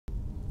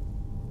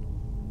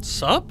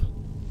Sup?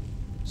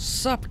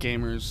 Sup,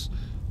 gamers?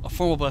 A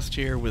formal bust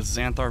here with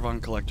Xanathar Von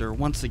Collector,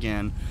 once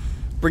again,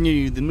 bringing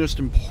you the most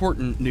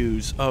important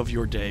news of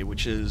your day,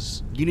 which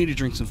is, you need to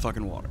drink some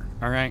fucking water,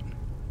 alright?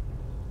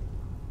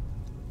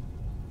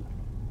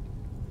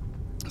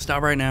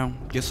 Stop right now,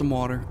 get some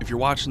water. If you're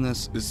watching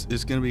this,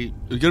 it's gonna be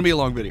a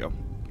long video.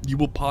 You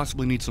will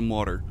possibly need some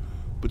water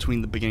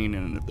between the beginning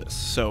and end of this.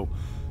 So,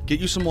 get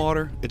you some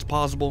water, it's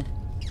pausable.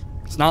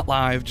 It's not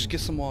live, just get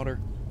some water.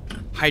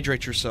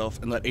 Hydrate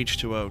yourself and let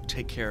H2O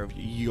take care of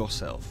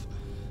yourself.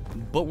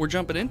 But we're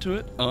jumping into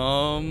it.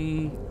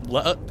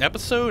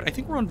 Episode, I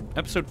think we're on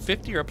episode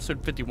 50 or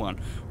episode 51.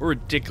 We're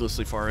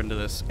ridiculously far into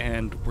this,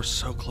 and we're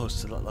so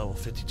close to that level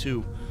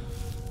 52.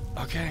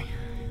 Okay.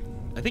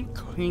 I think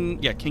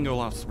King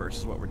Olaf's verse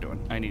is what we're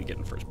doing. I need to get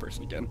in first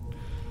person again.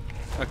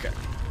 Okay.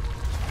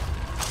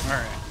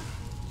 Alright.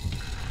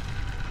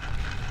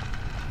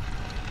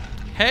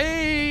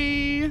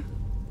 Hey!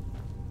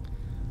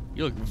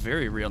 You look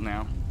very real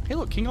now. Hey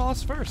look, King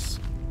Olaf's verse.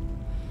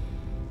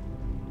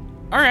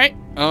 Alright,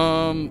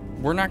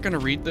 we're not gonna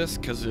read this,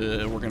 because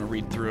we're gonna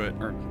read through it,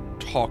 or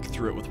talk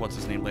through it with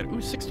what's-his-name later.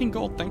 Ooh, 16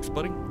 gold, thanks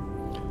buddy.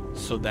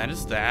 So that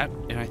is that,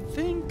 and I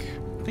think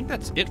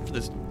that's it for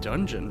this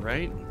dungeon,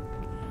 right?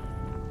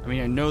 I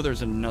mean, I know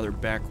there's another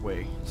back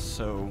way,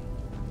 so...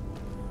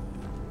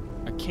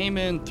 I came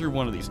in through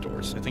one of these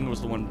doors. I think it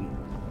was the one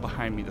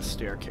behind me, the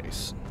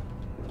staircase.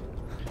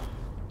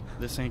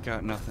 This ain't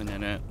got nothing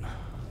in it.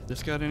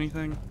 This got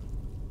anything?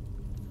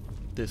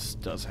 This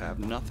does have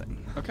nothing.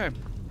 Okay.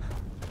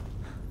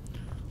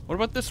 What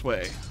about this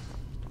way?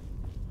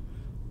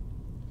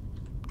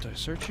 Did I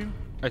search you?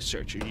 I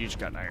search you. You just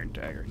got an iron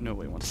dagger.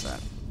 Nobody wants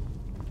that.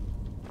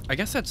 I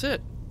guess that's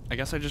it. I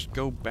guess I just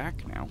go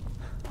back now.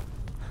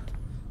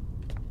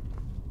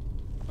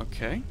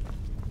 Okay.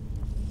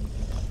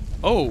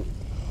 Oh!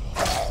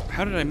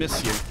 How did I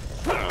miss you?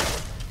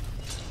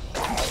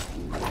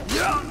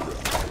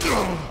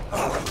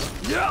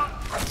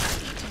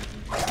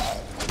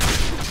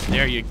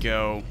 There you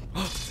go.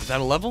 Is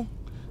that a level?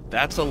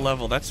 That's a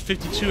level. That's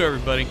 52,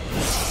 everybody.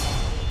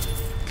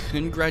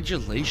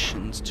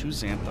 Congratulations to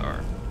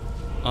Xanathar.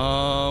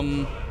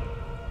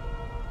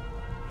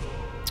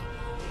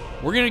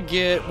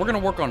 We're gonna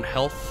work on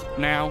health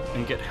now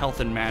and get health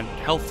and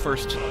health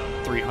first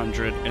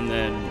 300, and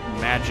then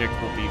magic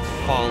will be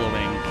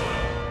following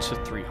to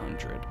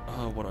 300.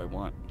 What do I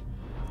want?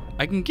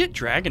 I can get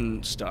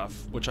dragon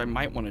stuff, which I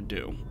might want to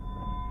do.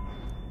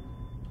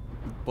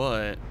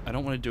 But I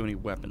don't want to do any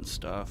weapon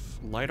stuff.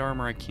 Light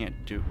armor I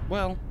can't do.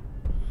 Well,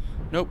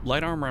 nope,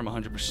 light armor I'm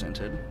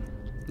 100%ed.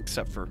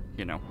 Except for,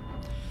 you know,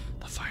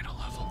 the final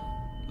level.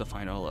 The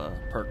final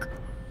perk.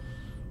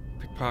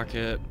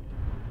 Pickpocket.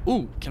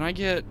 Ooh, can I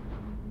get...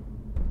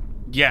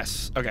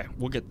 Yes. Okay,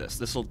 we'll get this.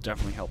 This will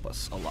definitely help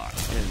us a lot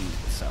in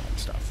selling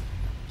stuff.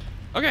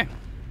 Okay.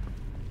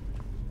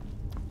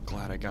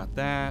 Glad I got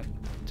that.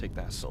 Take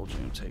that soul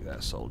gem, take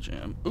that soul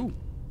gem. Ooh.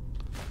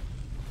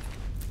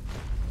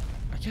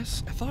 I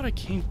guess I thought I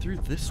came through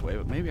this way,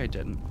 but maybe I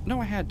didn't.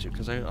 No, I had to,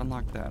 because I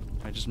unlocked that.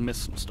 I just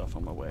missed some stuff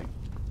on my way.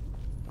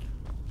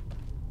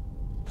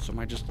 So am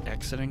I just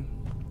exiting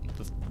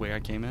the way I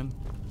came in?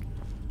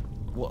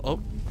 Well,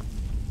 oh.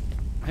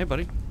 Hey,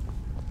 buddy.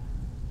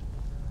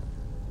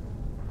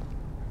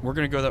 We're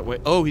gonna go that way.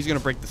 Oh, he's gonna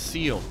break the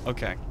seal.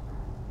 Okay.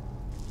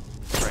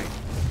 Right.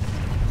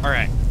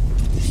 Alright.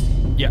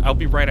 Yeah, I'll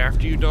be right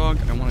after you, dog.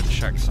 I want to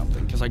check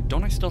something, because I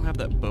still have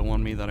that bow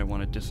on me that I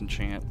want to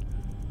disenchant.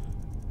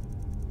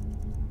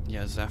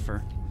 Yeah,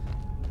 Zephyr.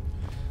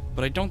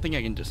 But I don't think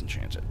I can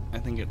disenchant it. I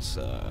think it's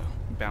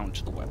bound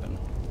to the weapon.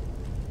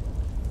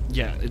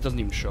 Yeah, it doesn't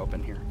even show up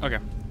in here. Okay.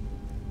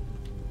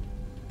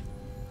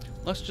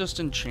 Let's just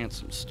enchant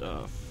some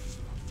stuff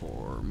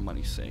for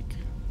money's sake.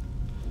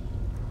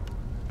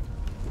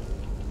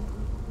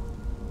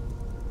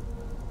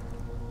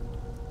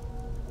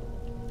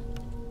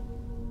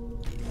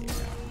 Yeah.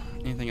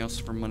 Anything else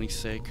for money's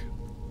sake?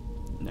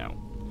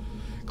 No.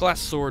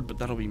 Glass sword, but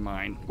that'll be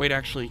mine. Wait,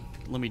 actually,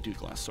 let me do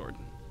glass sword.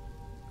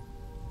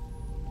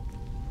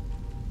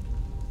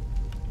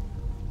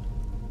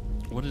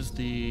 What is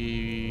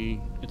the...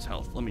 It's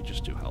health. Let me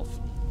just do health.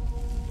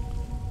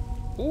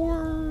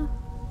 Or...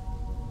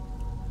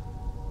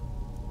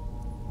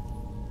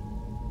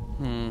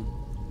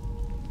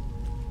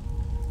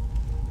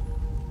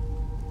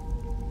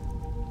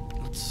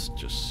 Let's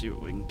just see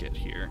what we can get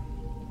here.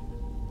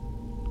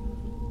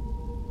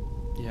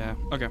 Yeah,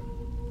 okay.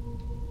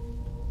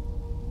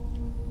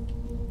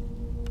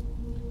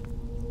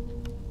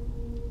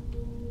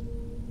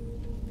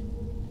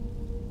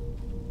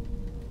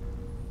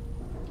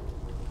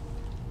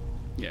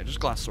 Yeah, just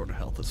glass sword of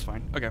health is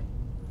fine. Okay.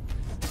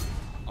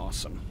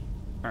 Awesome.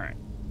 Alright.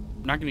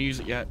 Not going to use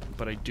it yet,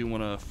 but I do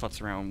want to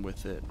futz around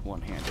with it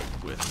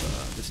one-handed with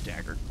this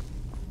dagger.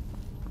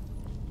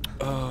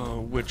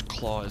 Oh, which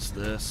claw is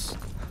this?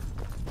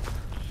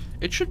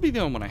 It should be the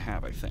only one I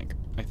have, I think.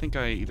 I think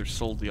I either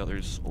sold the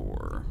others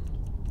or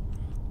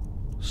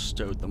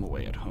stowed them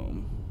away at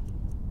home.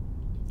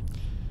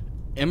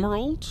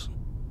 Emerald.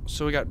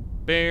 So we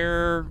got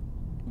bear,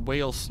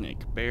 whale snake.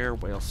 Bear,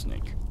 whale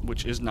snake.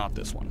 Which is not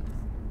this one.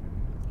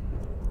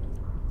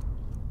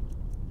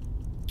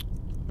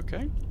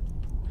 Okay.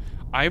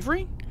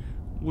 Ivory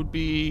would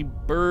be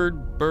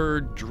bird,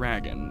 bird,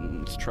 dragon.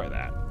 Let's try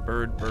that.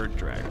 Bird, bird,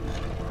 dragon.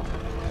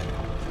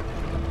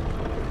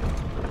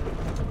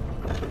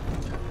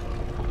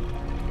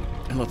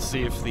 And let's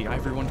see if the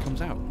ivory one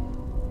comes out.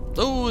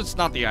 Oh, it's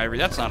not the ivory.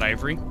 That's not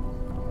ivory.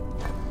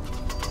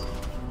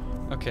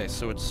 Okay,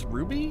 so it's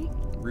ruby?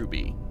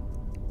 Ruby.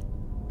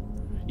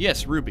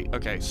 Yes, ruby.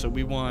 Okay, so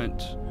we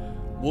want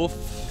wolf,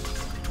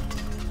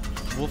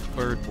 wolf,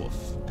 bird, wolf.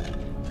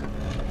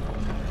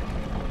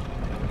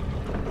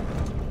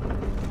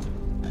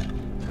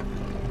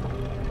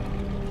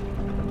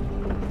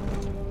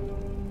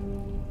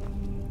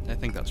 I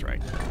think that's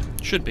right.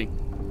 Should be.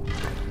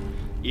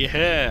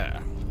 Yeah.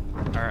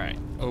 All right.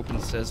 Open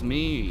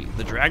sesame.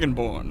 The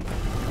Dragonborn.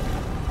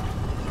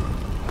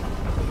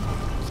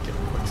 Let's get a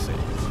quick save.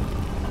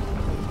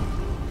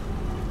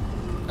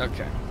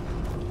 Okay.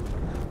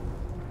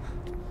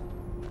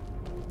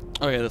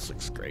 Oh yeah, this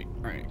looks great.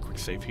 All right, quick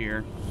save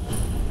here.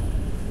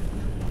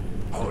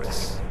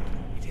 Horus,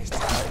 it is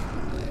time.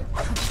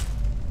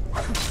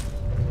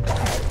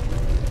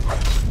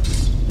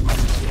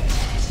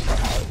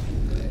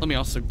 Let me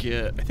also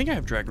get... I think I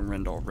have Dragon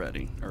Rend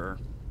already, or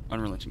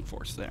Unrelenting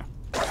Force there.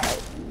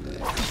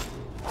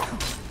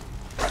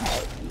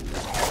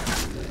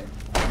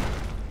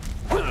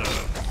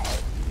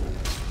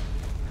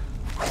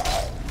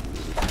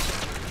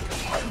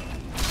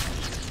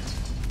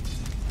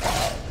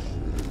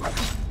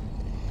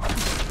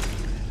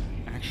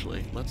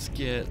 Actually, let's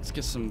get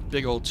some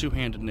big old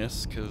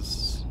two-handedness,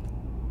 because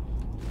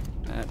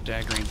that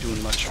dagger ain't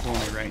doing much for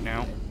me right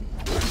now.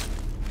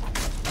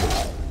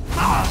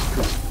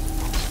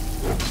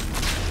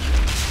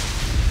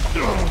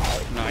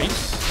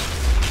 Nice.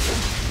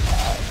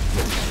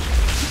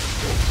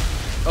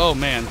 Oh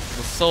man, the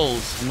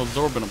souls, I'm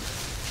absorbing them.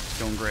 It's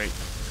going great.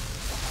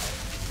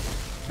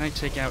 Can I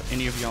take out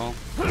any of y'all?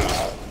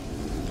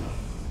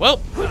 Well.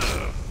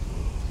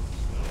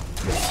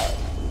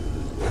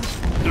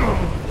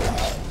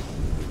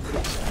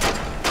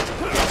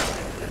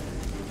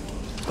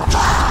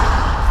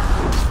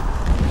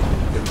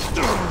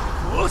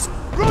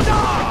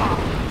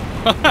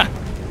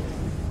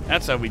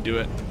 That's how we do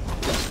it.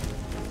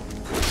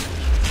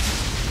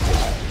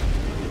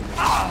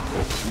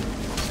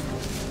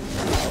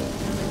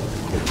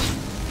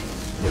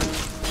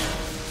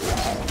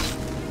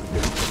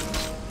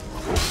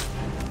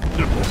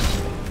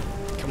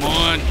 Come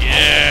on,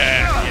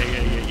 yeah.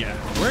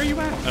 Where are you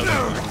at? Oh,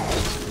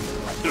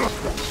 there you are.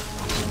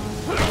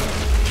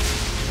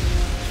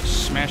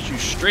 Smash you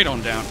straight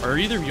on down. Are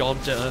either of y'all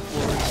Death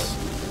Lords?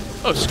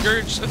 Oh,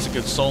 Scourge, that's a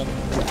good soul.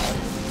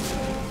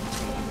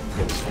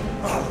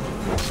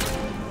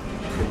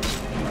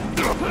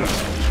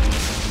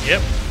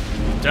 Yep.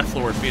 Death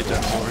Lord, be a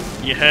Death Lord.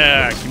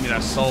 Yeah, give me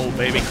that soul,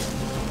 baby.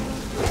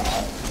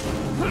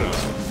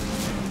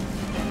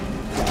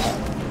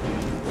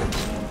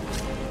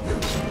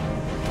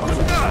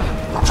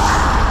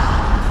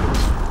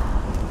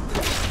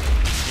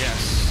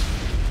 Yes.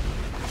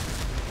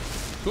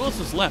 Who else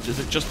is left? Is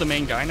it just the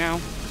main guy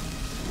now?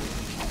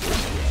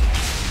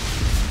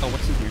 Oh,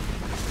 what's in here?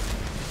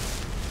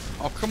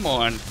 Oh, come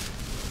on.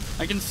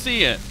 I can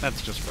see it.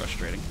 That's just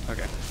frustrating.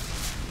 Okay.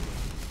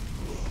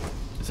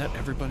 Is that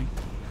everybody?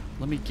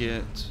 Let me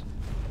get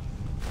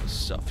the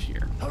stuff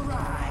here.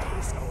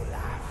 Arise,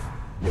 Olaf.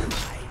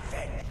 My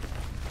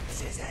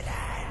vengeance is at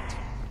hand.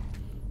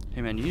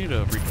 Hey man, you need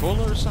a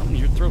Ricola or something?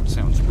 Your throat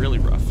sounds really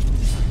rough.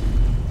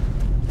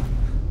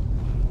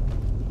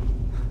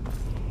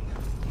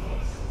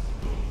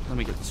 Let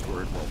me get this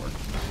word while we're...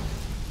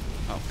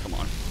 Oh, come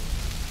on.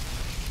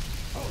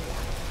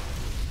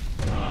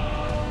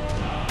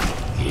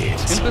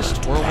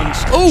 Tempest, Whirlwind...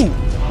 Oh!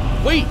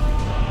 Wait!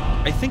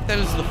 I think that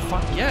is the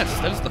yes,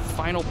 that is the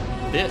final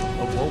bit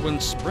of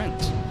Whirlwind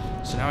Sprint.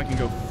 So now I can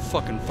go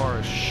fucking far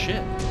as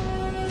shit.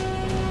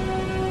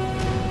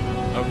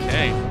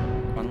 Okay.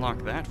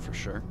 Unlock that for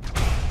sure.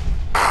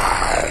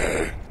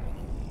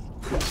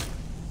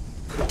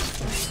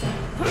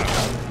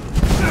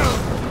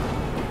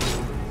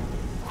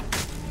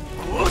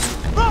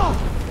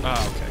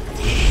 Oh, okay.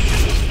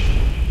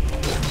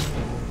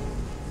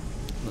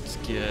 Let's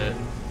get...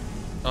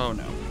 Oh,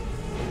 no.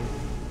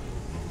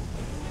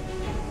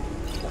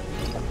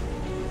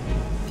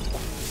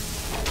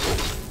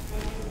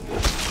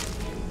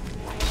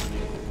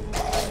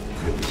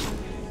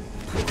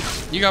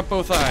 You got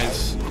both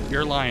eyes.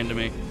 You're lying to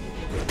me.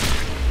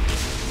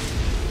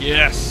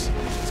 Yes!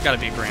 It's gotta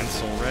be a Grand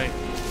Soul, right?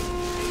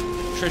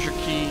 Treasure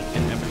key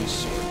and ebony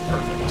sword.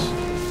 Perfect.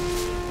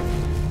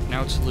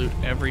 Now to loot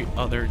every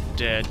other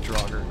dead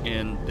Draugr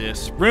in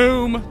this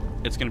room.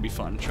 It's gonna be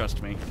fun,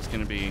 trust me. It's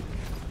gonna be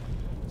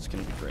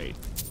great.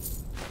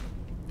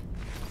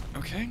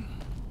 Okay.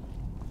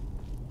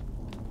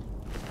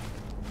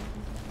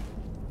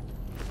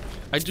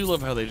 I do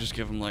love how they just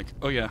give him like,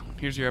 oh yeah,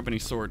 here's your ebony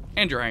sword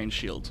and your iron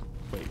shield.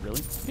 Wait,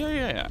 really?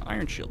 Yeah.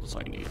 Iron shield is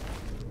all you need.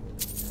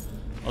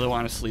 Although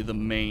honestly, the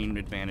main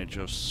advantage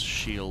of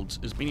shields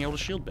is being able to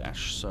shield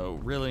bash. So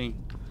really,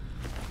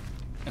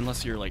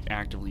 unless you're like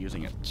actively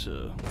using it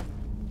to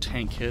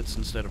tank hits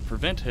instead of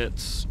prevent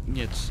hits,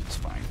 it's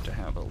fine to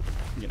have a,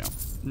 you know,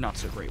 not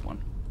so great one.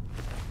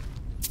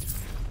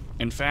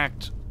 In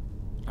fact,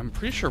 I'm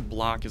pretty sure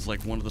block is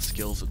like one of the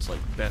skills that's like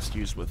best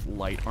used with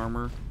light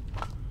armor.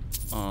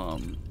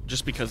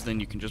 Just because then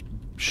you can just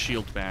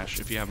shield bash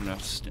if you have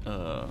enough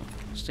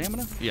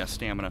stamina? Yeah,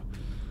 stamina.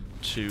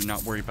 To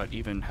not worry about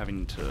even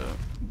having to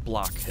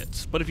block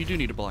hits. But if you do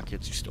need to block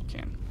hits, you still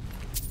can.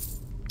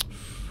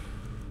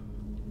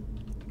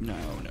 No.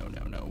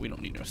 We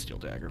don't need no steel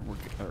dagger.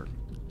 Or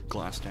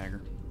glass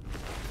dagger.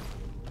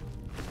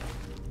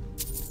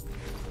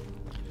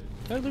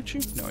 Did I loot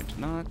you? No, I did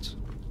not.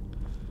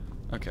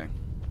 Okay.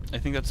 I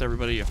think that's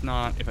everybody. If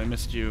not, if I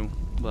missed you,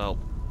 well,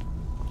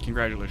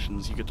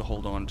 congratulations. You get to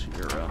hold on to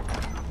your,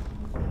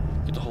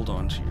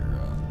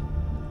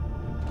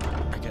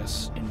 I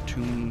guess,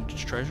 entombed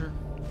treasure?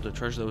 The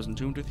treasure that was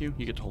entombed with you?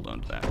 You get to hold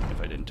on to that if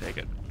I didn't take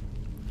it.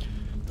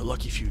 The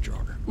lucky few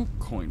jogger. Ooh,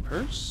 coin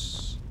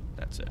purse.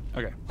 That's it.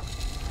 Okay.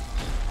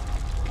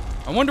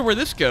 I wonder where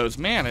this goes.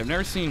 Man, I've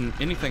never seen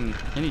any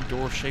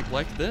door shaped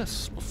like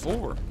this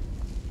before.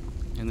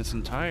 In this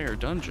entire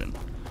dungeon.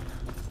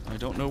 I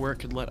don't know where it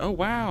could let... Oh,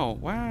 wow.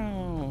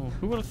 Wow.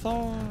 Who would have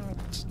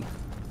thought?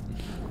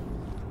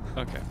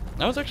 Okay.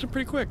 That was actually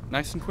pretty quick.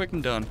 Nice and quick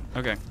and done.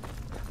 Okay.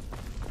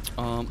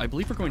 I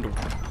believe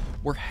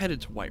we're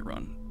headed to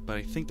Whiterun, but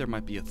I think there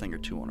might be a thing or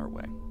two on our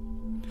way.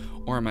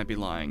 Or I might be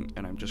lying,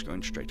 and I'm just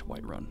going straight to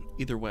Whiterun.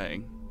 Either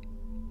way,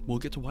 we'll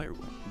get to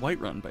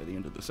Whiterun by the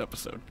end of this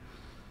episode.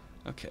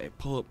 Okay,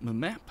 pull up my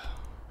map.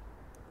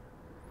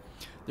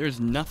 There's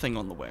nothing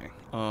on the way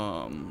to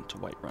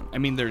Whiterun. I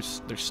mean,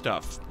 there's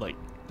stuff, like,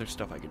 there's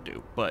stuff I could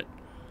do, but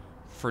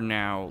for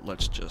now,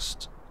 let's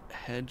just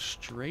head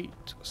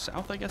straight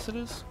south, I guess it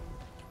is,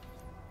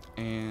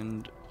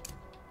 and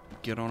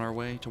get on our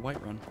way to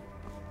Whiterun.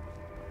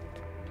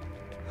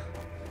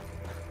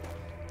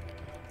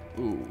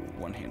 Ooh,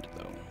 one-handed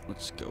though.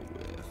 Let's go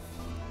with...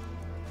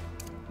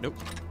 Nope.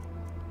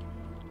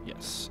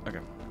 Yes, okay.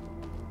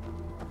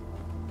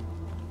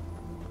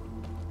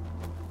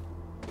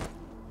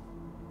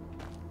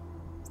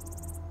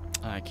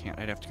 I can't.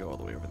 I'd have to go all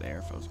the way over there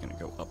if I was gonna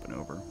go up and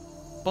over.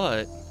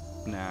 But,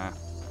 nah.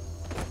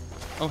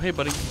 Oh, hey,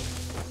 buddy.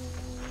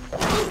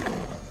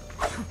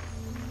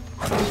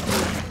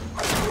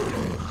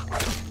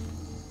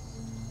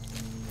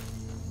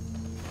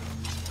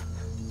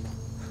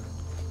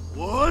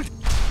 What?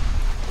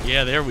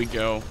 Yeah, there we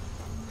go.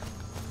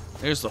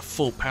 There's the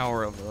full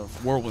power of a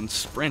whirlwind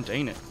sprint,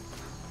 ain't it?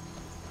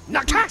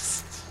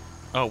 Nakast!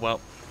 Oh,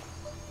 well.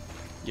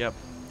 Yep.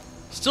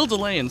 Still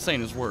delaying saying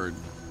his word.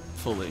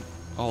 Fully.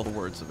 All the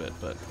words of it,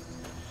 but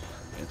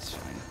it's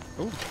fine.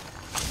 Oh.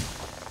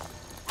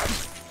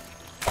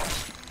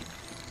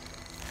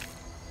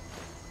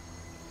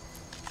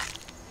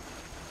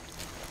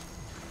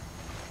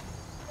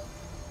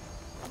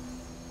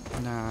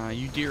 Nah,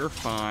 you deer are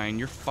fine.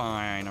 You're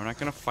fine. I'm not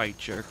gonna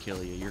fight you or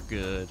kill you. You're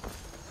good.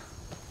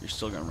 You're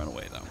still gonna run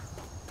away, though.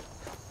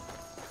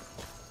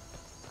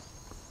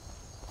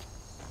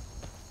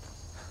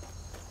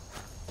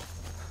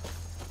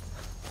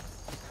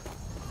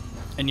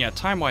 And yeah,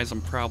 time-wise,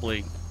 I'm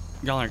probably...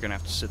 Y'all aren't gonna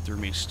have to sit through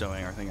me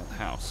stowing everything at the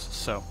house,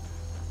 so...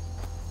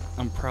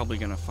 I'm probably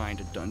gonna find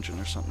a dungeon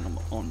or something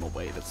on my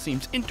way that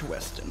seems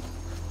interesting.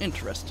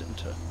 Interesting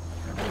to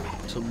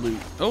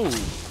loot. Oh,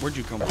 where'd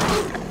you come from?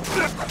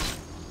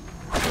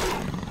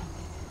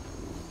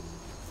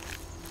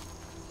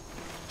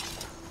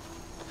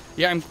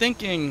 Yeah, I'm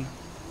thinking...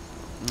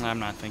 I'm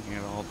not thinking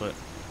at all, but...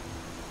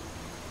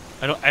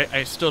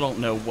 I still don't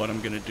know what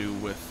I'm gonna do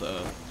with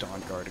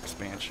Dawn Guard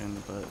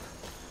expansion, but...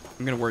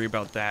 I'm gonna worry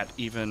about that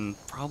even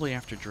probably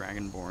after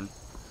Dragonborn.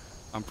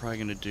 I'm probably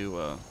gonna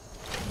do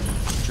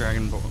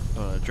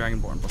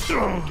Dragonborn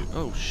before I do...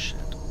 Oh, shit.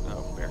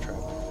 Oh, bear trap.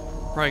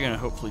 Probably gonna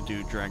hopefully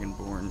do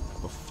Dragonborn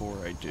before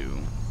I do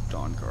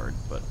Dawn Guard,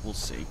 but we'll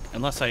see.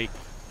 Unless I,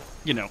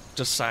 you know,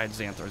 decide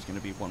Xanathar is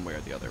gonna be one way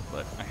or the other,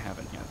 but I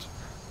haven't yet.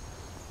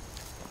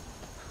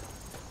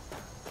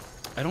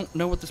 I don't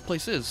know what this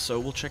place is, so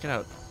we'll check it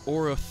out.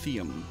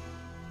 Orothium.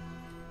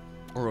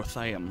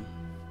 Orothium.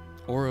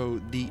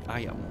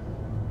 Orothium.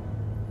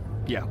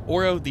 Yeah,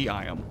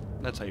 Orothium.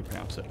 That's how you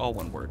pronounce it. All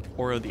one word.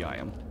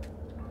 Orothium.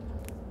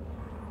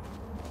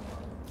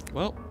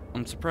 Well,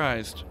 I'm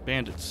surprised.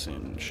 Bandits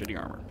in shitty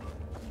armor.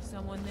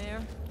 Someone there?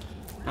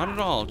 Not at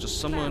all. Just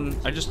someone.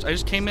 I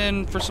just came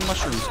in for some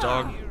mushrooms,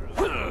 dog.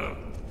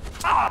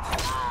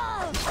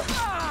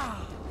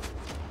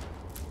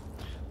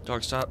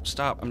 Dog,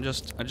 stop. I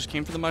just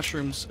came for the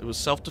mushrooms. It was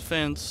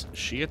self-defense.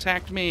 She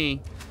attacked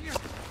me.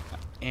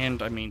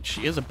 And, I mean,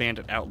 she is a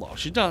bandit outlaw.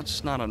 She's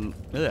just not a...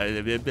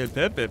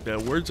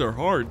 Words are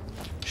hard.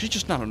 She's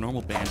just not a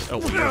normal bandit. Oh,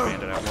 well, you're a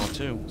bandit outlaw,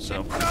 too.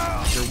 So,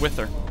 you're with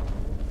her.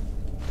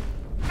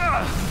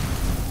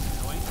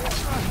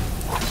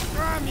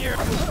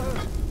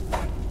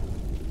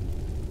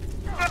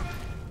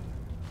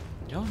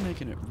 Y'all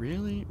making it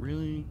really,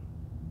 really...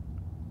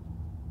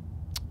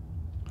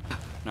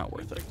 Not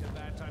worth it. Picked a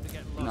bad time to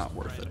get lost, Not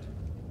worth it.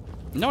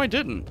 friend. No, I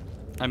didn't.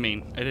 I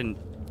mean, I didn't.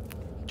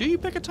 Do you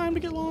pick a time to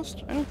get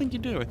lost? I don't think you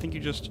do. I think you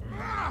just...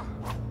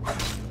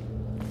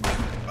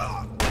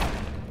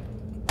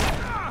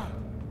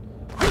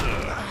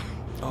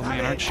 Oh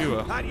man, aren't you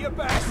a... At your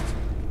best.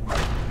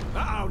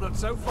 Uh-oh, not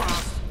so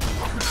fast.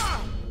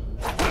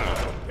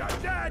 You're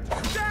dead!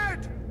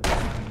 Dead!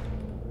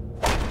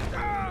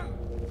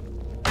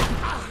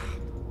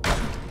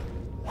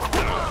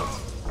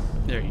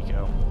 There you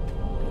go.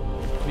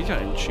 We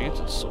got an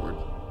enchanted sword.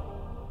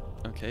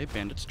 Okay,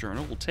 Bandit's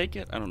Journal. We'll take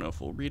it. I don't know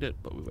if we'll read it,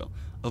 but we will.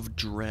 Of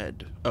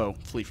Dread. Oh,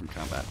 flee from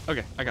combat.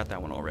 Okay, I got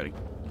that one already.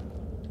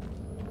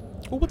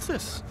 Well, what's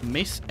this?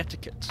 Mace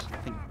Etiquette. I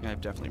think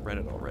I've definitely read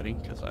it already,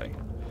 because I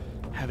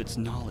have its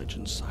knowledge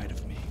inside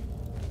of me.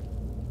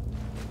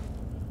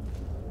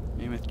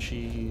 Mammoth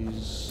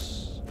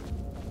cheese.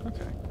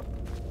 Okay.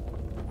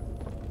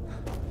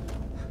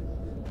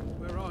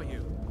 Where are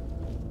you?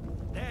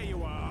 There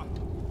you are.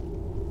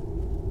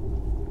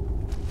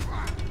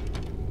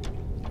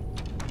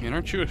 Man,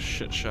 aren't you a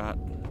shit shot?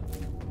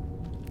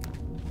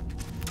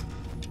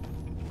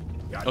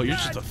 Oh, you're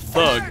just a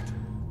thug.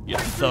 You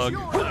thug.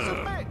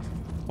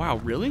 Wow,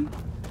 really?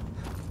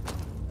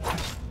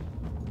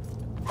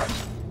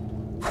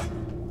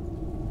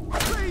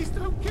 Please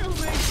don't kill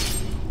me.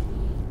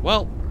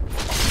 Well,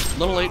 a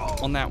little late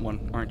on that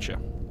one, aren't you?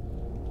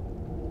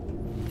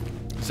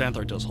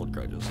 Xanathar does hold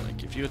grudges.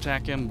 Like, if you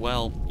attack him,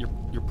 well,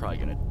 you're probably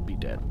gonna be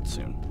dead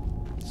soon.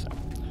 So,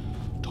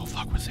 don't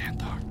fuck with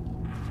Xanathar.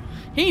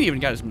 He ain't even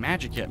got his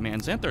magic yet,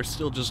 man. Xanathar's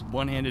still just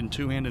one-handed and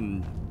two-handed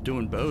and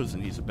doing bows,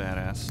 and he's a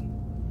badass.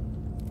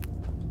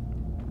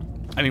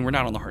 I mean, we're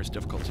not on the hardest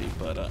difficulty,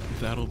 but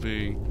that'll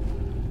be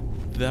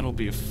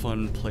a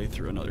fun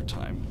playthrough another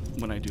time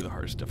when I do the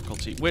hardest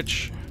difficulty,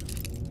 which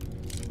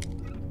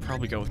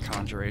probably go with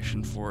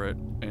Conjuration for it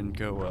and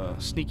go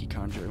Sneaky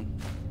Conjure.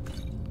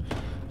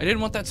 I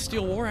didn't want that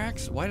steel war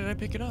axe. Why did I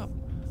pick it up?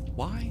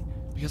 Why?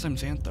 Because I'm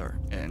Xanathar,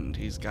 and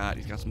he's got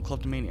some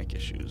kleptomaniac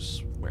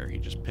issues where he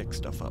just picks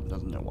stuff up,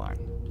 doesn't know why.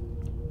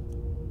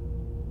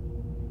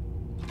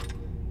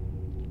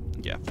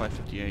 Yeah,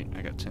 558.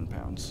 I got 10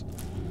 pounds.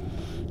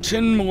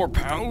 10 more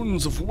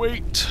pounds of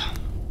weight.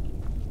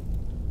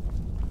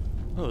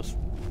 Oh,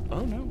 oh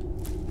no.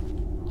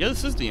 Yeah,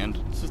 this is the end.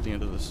 This is the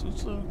end of this.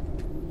 It's a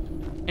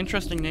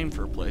interesting name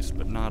for a place,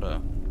 but not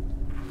a.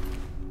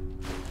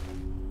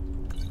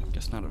 I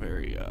guess not a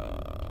very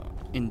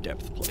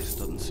in-depth place.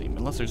 Doesn't seem,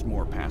 unless there's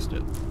more past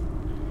it.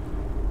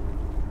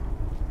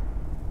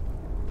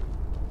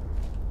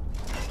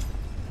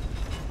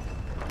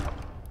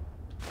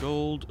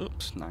 Gold.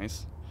 Oops,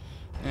 nice.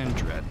 And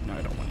Dread. No,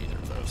 I don't want either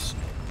of those.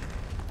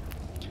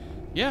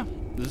 Yeah,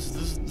 this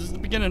is the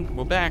beginning.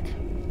 We're back.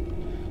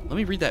 Let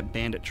me read that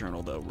Bandit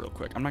Journal, though, real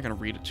quick. I'm not going to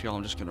read it to y'all.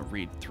 I'm just going to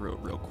read through it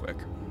real quick.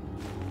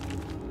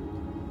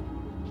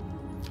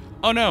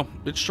 Oh, no.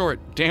 It's short.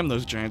 Damn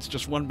those giants.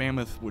 Just one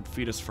mammoth would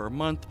feed us for a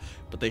month,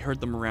 but they herd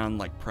them around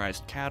like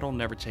prized cattle,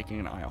 never taking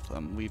an eye off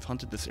them. We've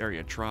hunted this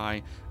area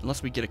dry.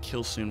 Unless we get a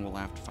kill soon, we'll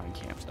have to find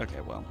camps.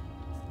 Okay, well.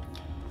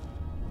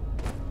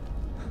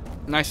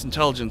 Nice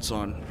intelligence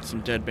on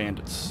some dead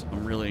bandits.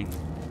 I'm really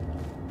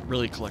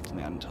collecting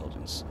that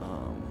intelligence.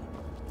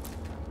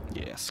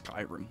 Yeah,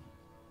 Skyrim.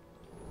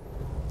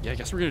 Yeah, I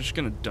guess we're just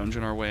gonna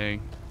dungeon our way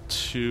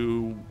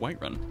to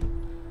Whiterun.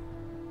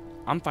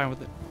 I'm fine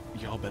with it.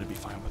 Y'all better be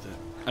fine with it.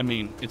 I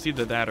mean, it's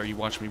either that or you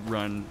watch me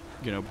run,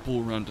 you know,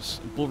 bull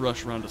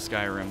rush run to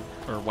Skyrim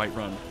or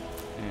Whiterun,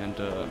 and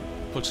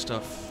put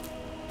stuff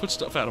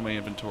out of my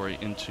inventory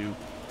into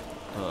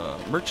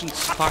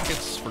merchants'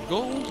 pockets for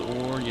gold,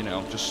 or you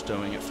know, just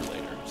stowing it for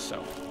later. So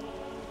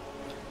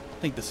I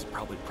think this is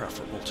probably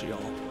preferable to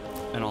y'all,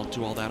 and I'll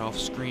do all that off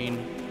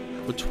screen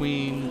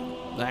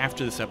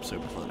after this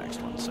episode before the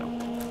next one. So,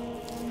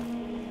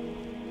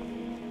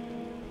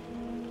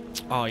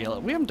 oh yeah,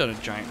 we haven't done a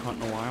giant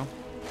hunt in a while.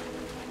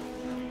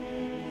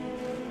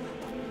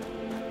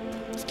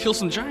 Let's kill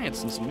some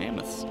giants and some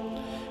mammoths.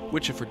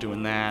 Which, if we're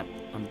doing that,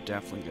 I'm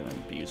definitely gonna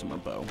be using my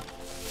bow.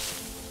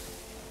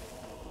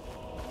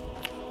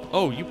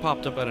 Oh, you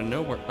popped up out of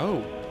nowhere.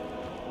 Oh.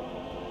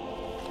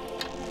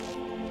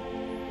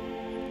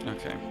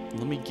 Okay,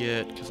 let me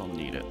get, because I'll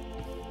need it.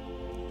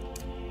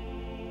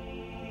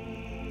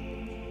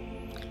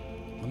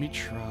 Let me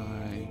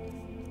try.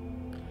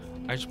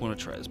 I just want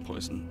to try this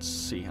poison,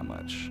 see how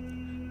much.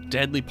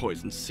 Deadly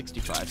poison,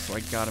 65, so I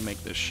gotta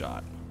make this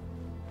shot.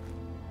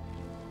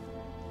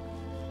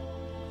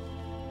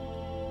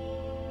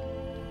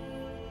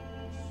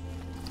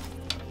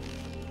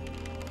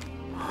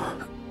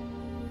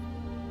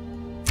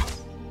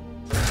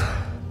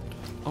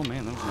 Oh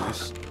man, that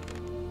was nice.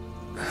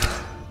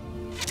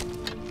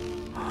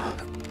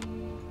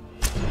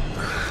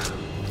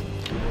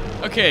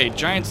 Okay,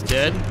 giant's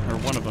dead, or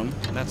one of them.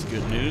 That's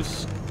good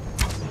news.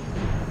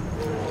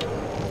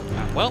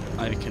 Well,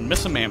 I can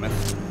miss a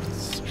mammoth.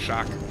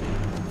 Shock.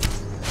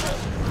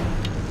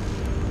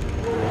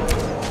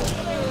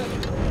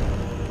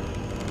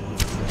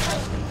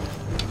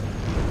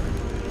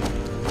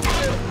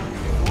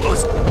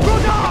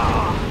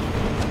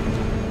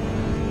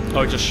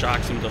 Oh, it just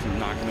shocks him, doesn't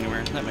knock him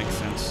anywhere. That makes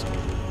sense.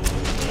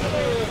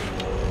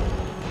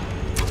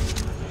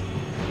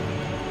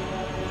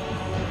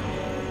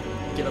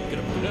 Get up, get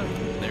up, get up.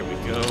 There we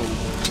go.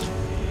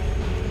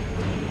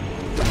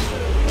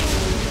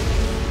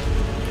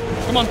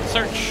 Come on,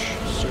 search.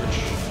 Search.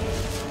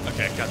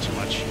 Okay, got too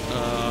much.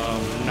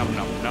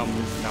 Num.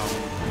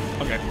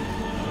 Okay.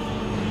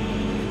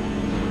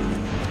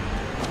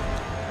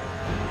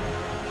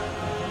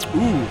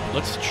 Ooh,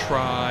 let's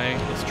try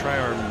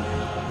our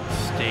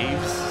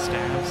staves.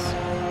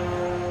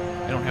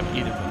 I don't have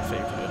either of them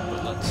favored,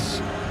 but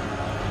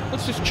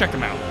let's just check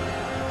them out.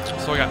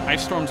 So I got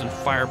ice storms and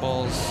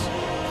fireballs.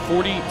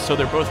 40, so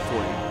they're both 40.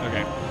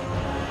 Okay.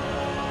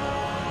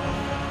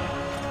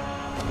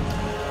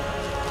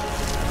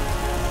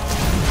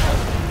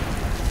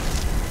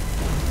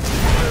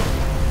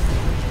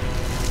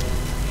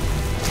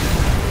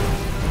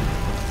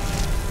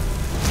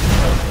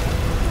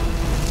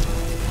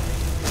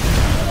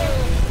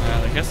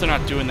 I guess they're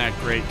not doing that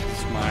great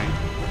because my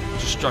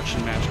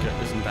destruction magic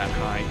isn't that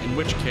high. In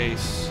which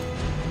case,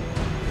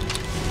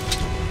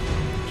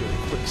 do a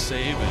quick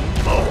save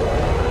and.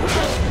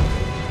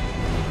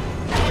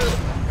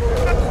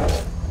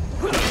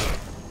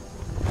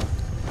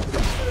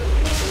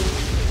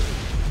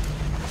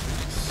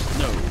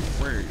 No,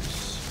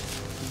 where's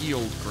ye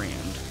old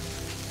grand?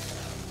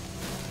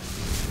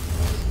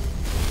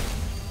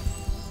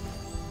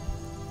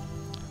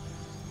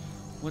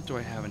 What do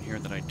I have in here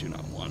that I do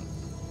not want?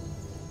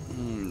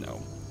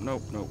 No.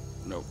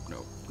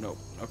 Nope.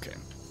 Okay.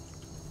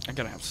 I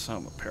gotta have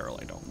some apparel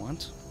I don't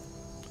want.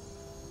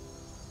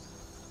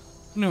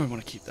 No, I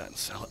want to keep that and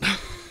sell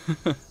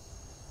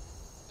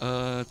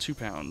it. 2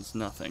 pounds,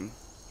 nothing.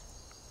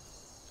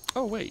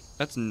 Oh, wait.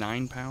 That's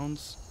 9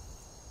 pounds?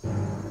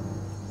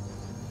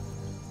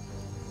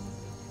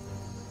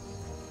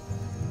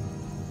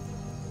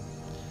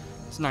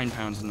 It's 9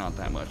 pounds and not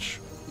that much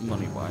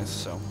money-wise,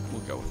 so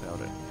we'll go without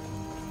it.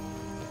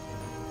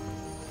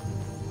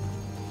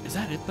 Is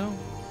that it, though?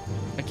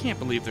 I can't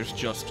believe there's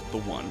just the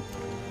one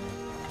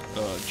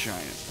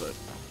giant, but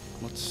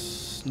let's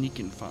sneak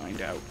and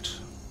find out.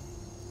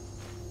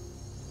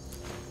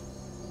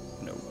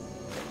 No.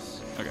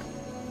 Okay.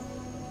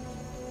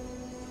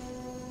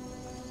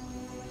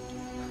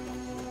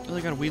 Oh,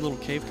 they got a wee little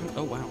cave coming.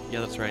 Oh, wow. Yeah,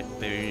 that's right.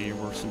 They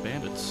were some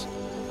bandits.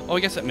 Oh, I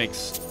guess that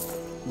makes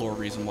lore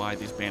reason why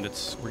these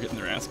bandits were getting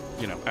their ass,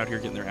 out here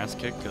getting their ass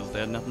kicked, because they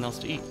had nothing else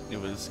to eat. It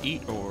was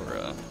eat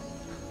or,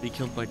 be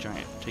killed by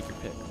giant. Take your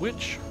pick.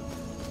 Which,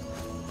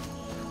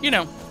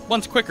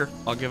 one's quicker.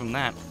 I'll give them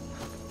that.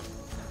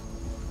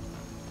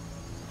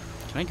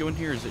 Can I go in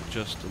here, or is it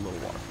just a little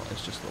waterfall?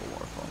 It's just a little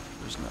waterfall.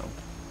 There's no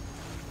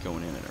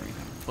going in it or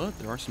anything. But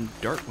there are some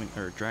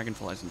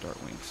dragonflies and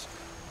dart wings.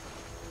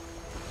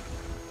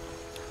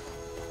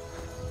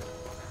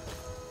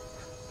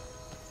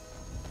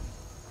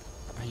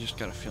 I just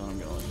got a feeling I'm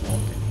gonna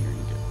walk in here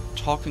and get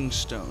talking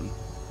stone.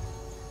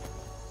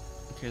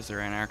 Okay, is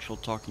there an actual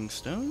talking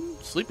stone?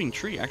 Sleeping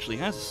tree actually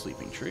has a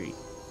sleeping tree.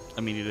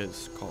 I mean, it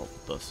is called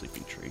the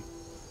sleeping tree.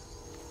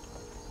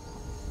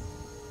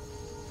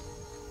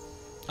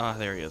 Ah,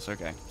 there he is.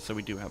 Okay, so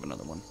we do have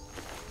another one.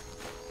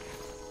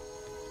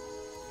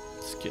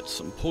 Let's get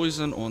some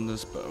poison on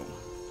this bow.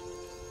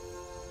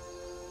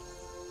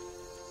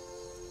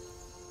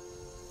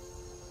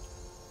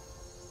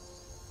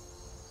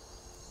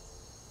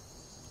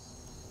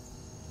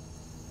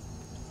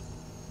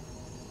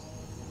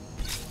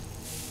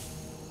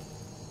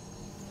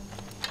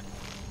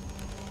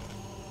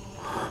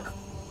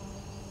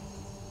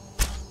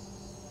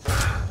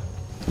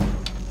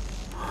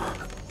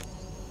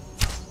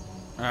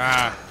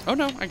 Oh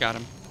no, I got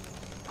him.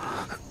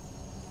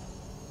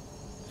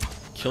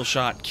 Kill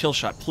shot,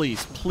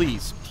 please,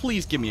 please,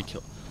 please give me a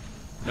kill.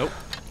 Nope,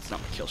 it's not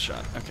a kill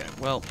shot. Okay,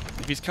 well,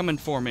 if he's coming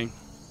for me,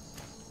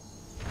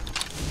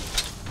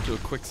 do a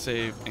quick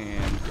save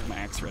and get my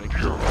axe ready.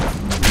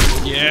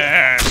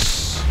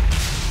 Yes!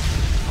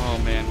 Oh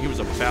man, he was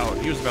about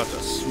to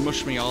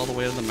smush me all the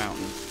way to the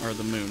mountain, or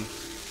the moon.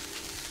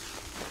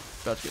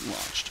 About to get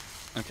launched.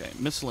 Okay,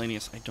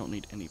 miscellaneous, I don't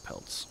need any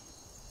pelts.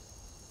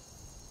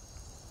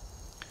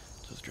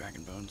 Those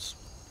dragon bones.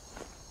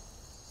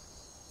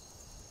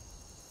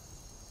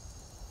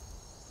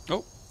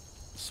 Oh,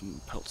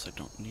 some pelts I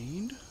don't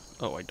need.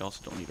 Oh, I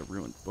also don't need a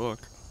ruined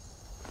book.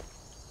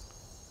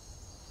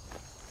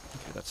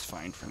 Okay, that's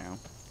fine for now.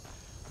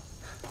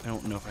 I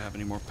don't know if I have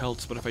any more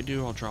pelts, but if I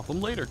do, I'll drop them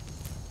later.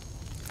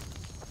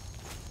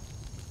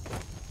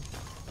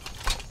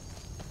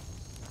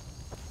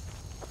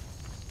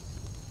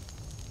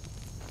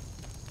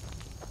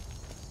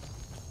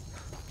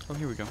 Oh,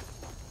 here we go.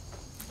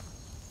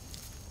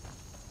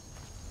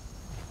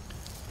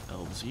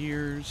 Elves'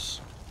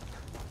 ears.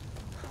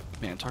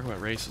 Man, talk about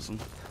racism.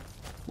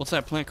 What's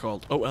that plant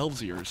called? Oh,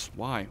 elves' ears.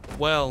 Why?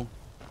 Well,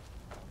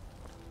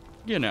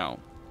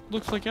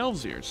 looks like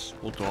elves' ears.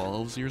 Well, do all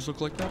elves' ears look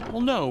like that?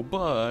 Well, no,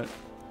 but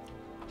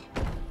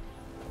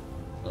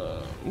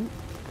ooh.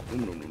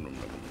 No.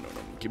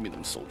 Give me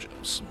them soul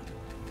gems.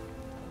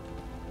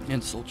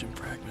 And soul gem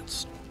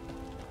fragments.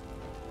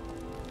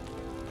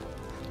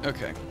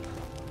 Okay.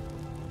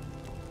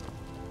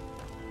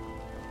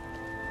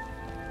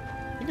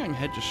 I think I can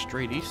head just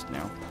straight east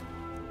now.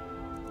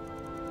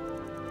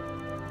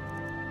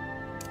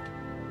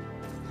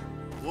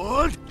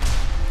 What?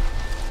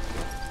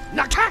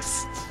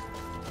 Nakast!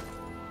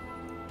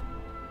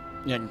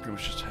 Yeah, I can pretty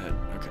much just head.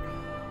 Okay.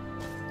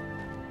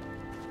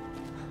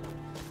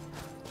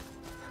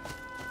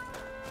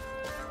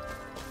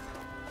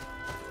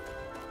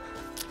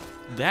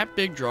 That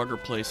big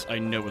Draugr place I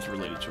know is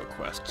related to a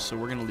quest, so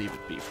we're gonna leave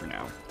it be for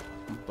now.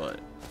 But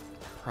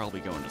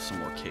probably go into some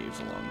more caves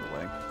along the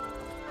way.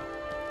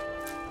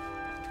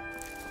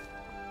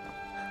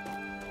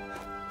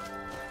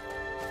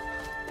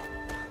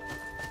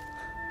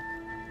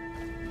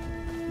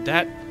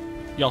 That,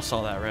 y'all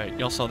saw that, right?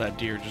 Y'all saw that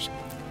deer just,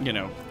 you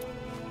know,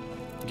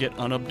 get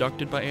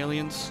unabducted by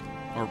aliens,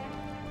 or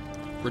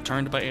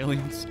returned by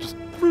aliens, just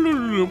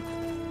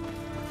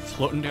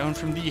floating down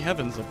from the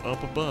heavens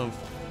up above.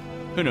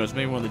 Who knows?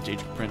 Maybe one of the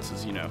Daedric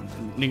princes, you know,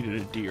 needed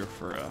a deer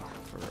for a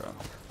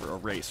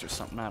race or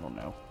something. I don't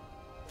know.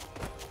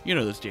 You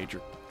know those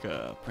Daedric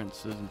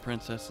princes and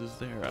princesses.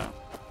 They're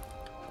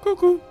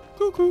cuckoo,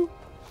 cuckoo.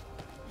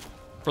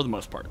 For the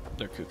most part,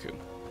 they're cuckoo.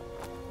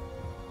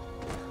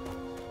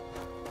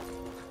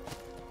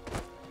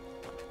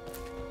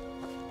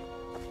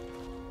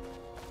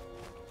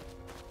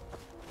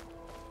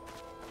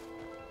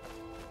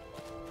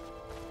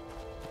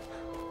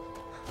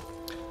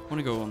 I want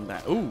to go on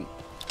that. Ooh.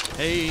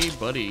 Hey,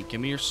 buddy. Give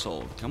me your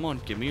soul. Come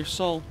on. Give me your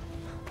soul.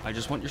 I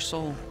just want your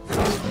soul.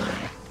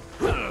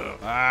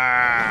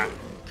 Ah.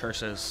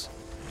 Curses.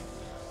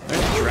 There's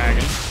a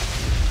dragon.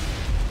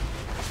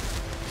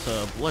 It's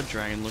a blood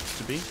dragon, looks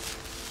to be.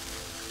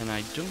 And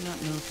I do not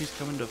know if he's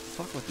coming to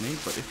fuck with me,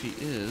 but if he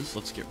is,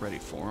 let's get ready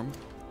for him.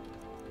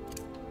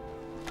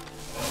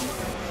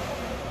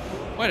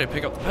 Why did I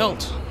pick up the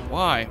pelt?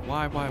 Why?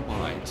 Why?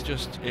 It's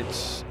just,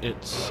 it's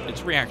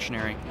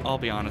reactionary. I'll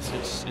be honest.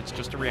 It's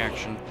just a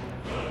reaction.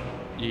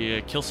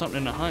 You kill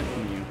something in a hunt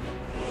and you...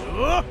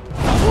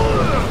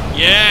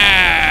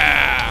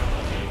 Yeah!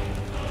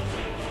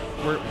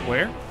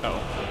 Where? Oh.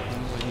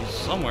 He's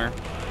somewhere.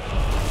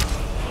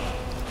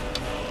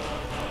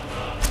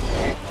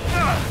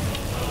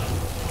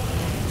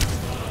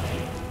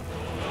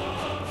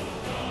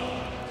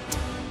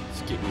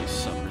 Let's give me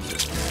some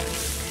resistance.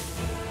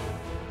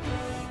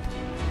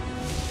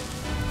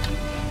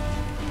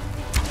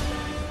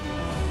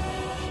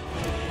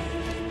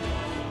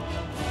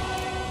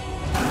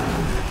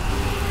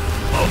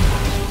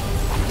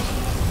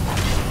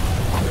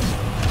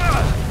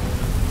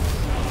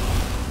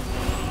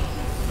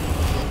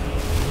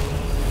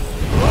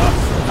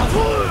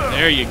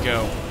 There you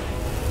go.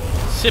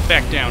 Sit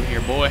back down here,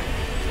 boy.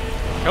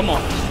 Come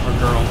on, or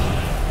girl.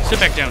 Sit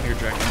back down here,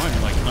 dragon.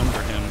 I'm like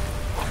under him.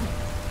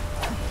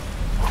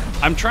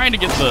 I'm trying to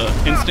get the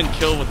instant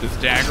kill with this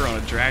dagger on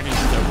a dragon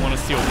because I want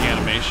to see what the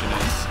animation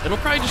is. It'll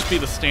probably just be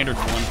the standard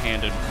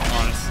one-handed,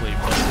 honestly,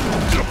 but...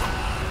 Nope.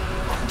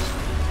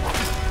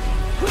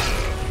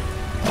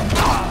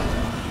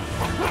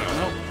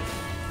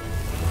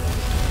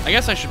 I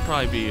guess I should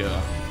probably be,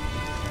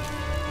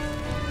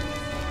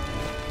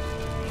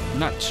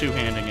 not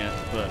two-handing it,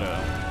 but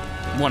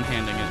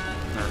one-handing it,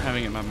 or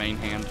having it in my main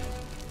hand.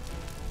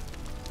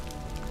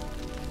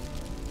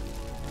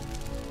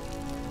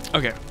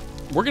 Okay,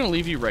 we're gonna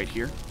leave you right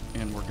here,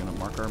 and we're gonna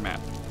mark our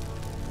map.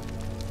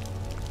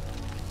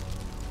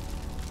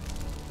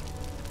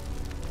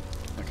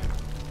 Okay.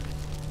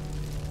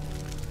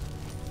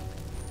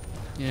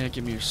 Yeah,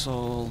 give me your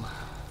soul,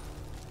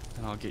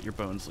 and I'll get your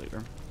bones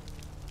later.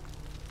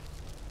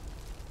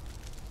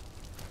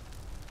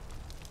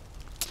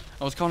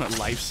 I was calling it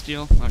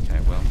lifesteal? Okay,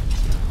 well.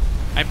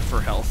 I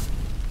prefer health.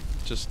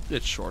 Just,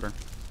 it's shorter.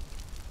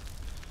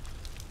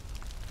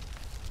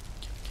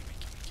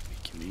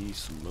 Give me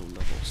some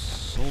low-level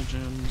soul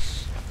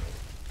gems.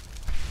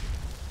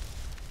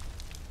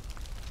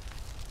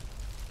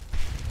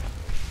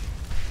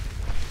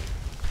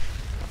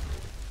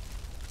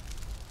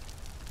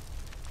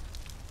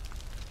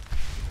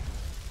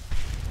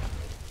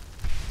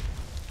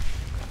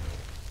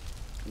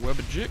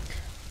 Webbajick.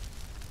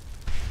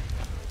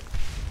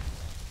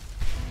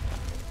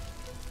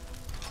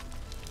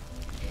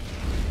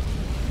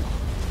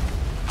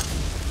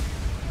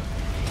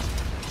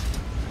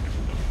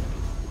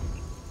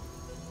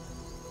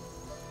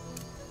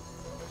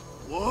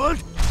 What?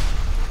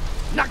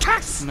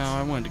 Nakas! No,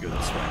 I wanted to go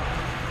this way.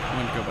 I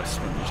wanted to go by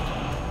Swimmer's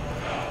Tunnel.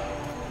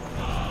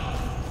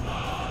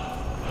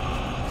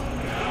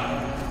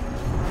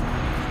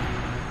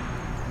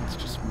 Let's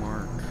just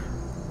mark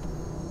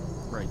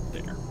right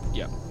there.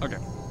 Yeah, okay.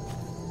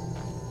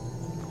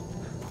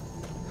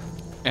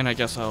 And I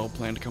guess I'll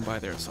plan to come by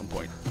there at some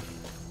point.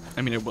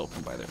 I mean, I will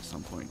come by there at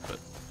some point, but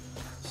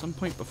some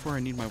point before I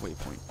need my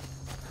waypoint.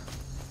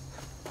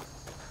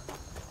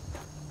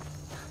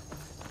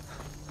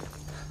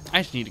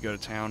 I just need to go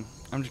to town.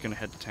 I'm just gonna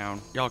head to town.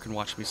 Y'all can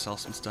watch me sell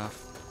some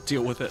stuff.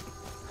 Deal with it.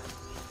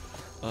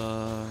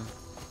 I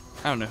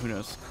don't know, who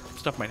knows.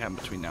 Stuff might happen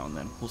between now and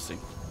then. We'll see.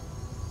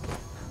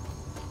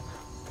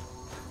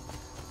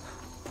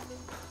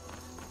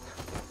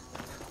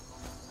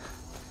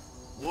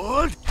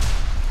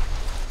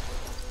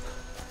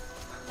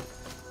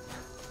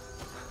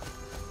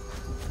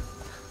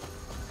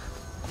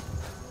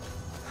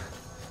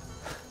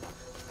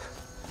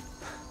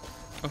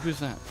 Oh, who's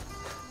that?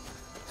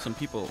 Some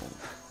people.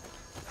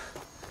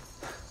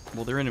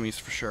 Well, they're enemies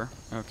for sure.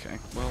 Okay,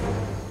 well.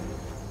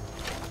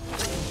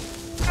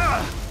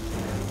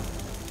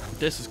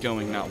 This is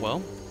going not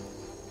well.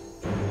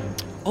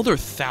 Oh, they're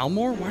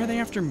Thalmor? Why are they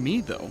after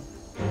me, though?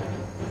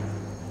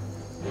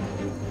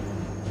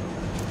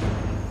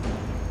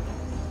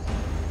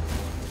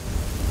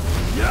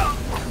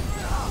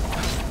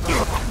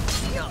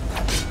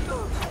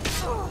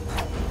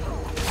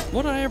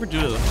 What did I ever do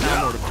to the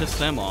Thalmor to piss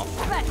them off?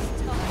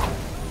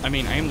 I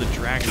mean, I am the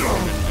dragon,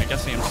 and I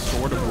guess I am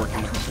sort of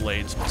working with the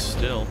blades, but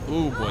still.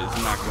 Ooh, boy, this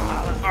is not going.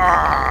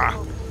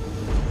 Ah!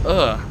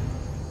 Ugh.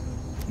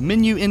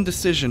 Menu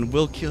indecision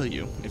will kill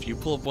you if you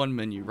pull up one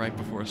menu right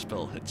before a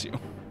spell hits you.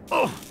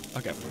 Oh!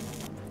 Okay.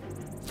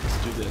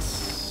 Let's do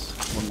this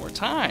one more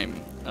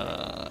time.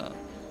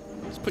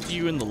 Let's put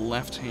you in the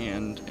left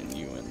hand and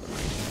you in the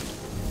right hand.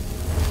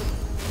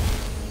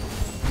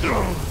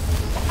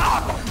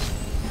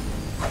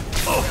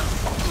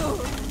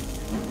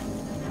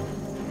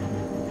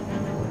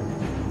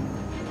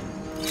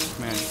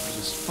 Magic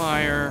resist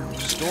fire,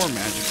 restore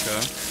magicka,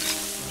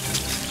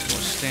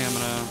 restore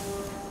stamina.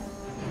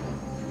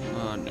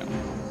 No.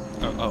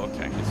 Oh,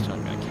 okay. It's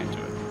telling me I can't do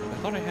it. I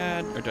thought I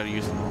had, or did I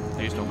use them all?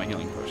 I used all my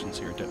healing potions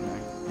here, didn't I?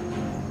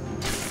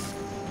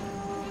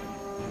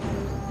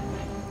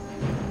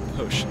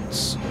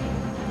 Potions.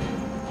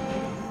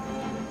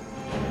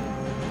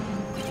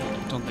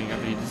 Don't think I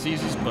have any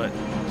diseases, but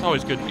it's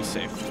always good to be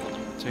safe.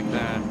 Take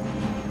that.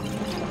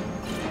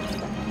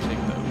 Take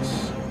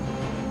those.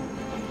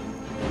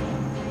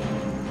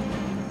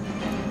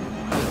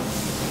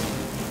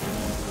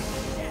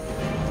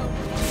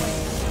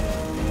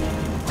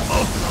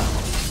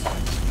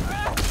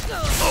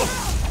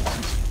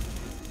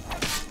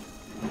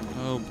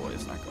 Oh boy,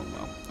 it's not going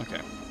well.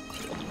 Okay.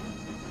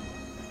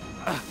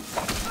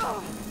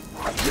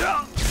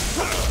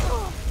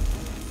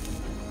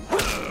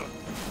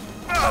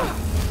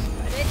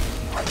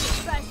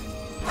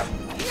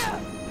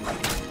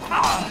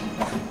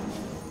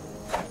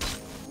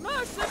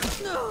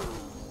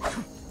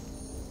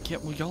 Yeah,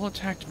 well, y'all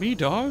attacked me,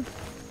 dog.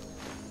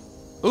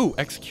 Ooh,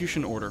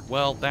 execution order.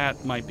 Well,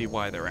 that might be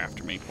why they're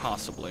after me.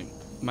 Possibly.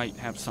 Might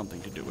have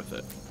something to do with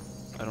it.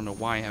 I don't know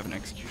why I have an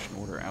execution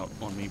order out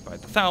on me by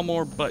the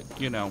Thalmor, but,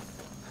 you know,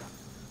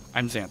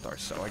 I'm Xanathar,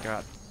 so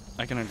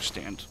I can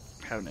understand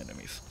having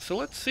enemies. So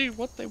let's see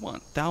what they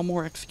want.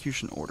 Thalmor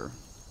execution order.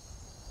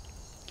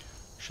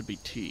 Should be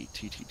T.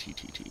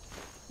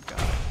 Got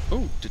it.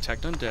 Oh,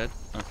 detect undead.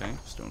 Okay,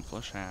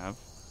 Stoneflesh have.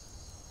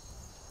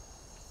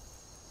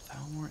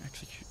 Thalmor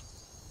execute.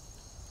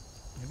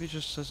 Maybe it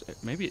just says.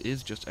 Maybe it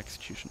is just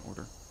execution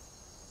order.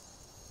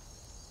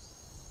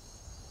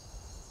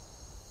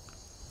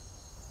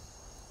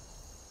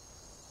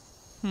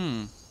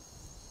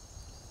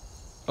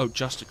 Oh,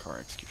 Justicar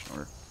execution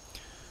order.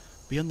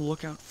 Be on the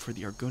lookout for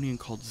the Argonian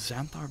called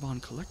Xanathar von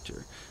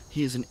Collector.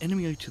 He is an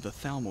enemy to the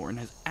Thalmor and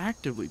has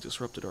actively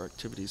disrupted our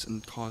activities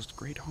and caused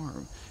great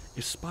harm.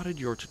 If spotted,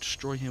 you are to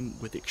destroy him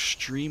with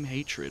extreme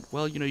hatred.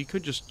 Well, you know, you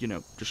could just, you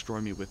know, destroy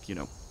me with, you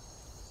know,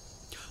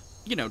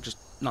 just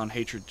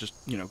non-hatred, just,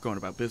 you know, going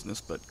about business,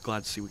 but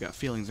glad to see we got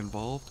feelings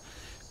involved.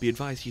 Be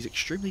advised, he's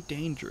extremely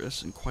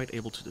dangerous and quite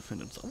able to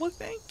defend himself. Well,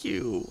 thank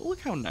you.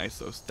 Look how nice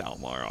those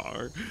Thalmor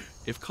are.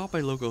 If caught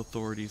by local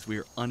authorities, we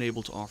are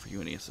unable to offer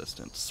you any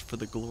assistance. For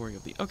the glory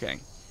of the...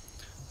 Okay.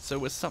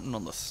 So it's something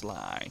on the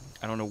sly.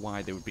 I don't know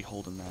why they would be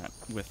holding that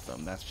with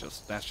them. That's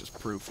just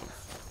proof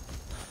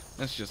of...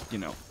 That's just, you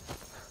know...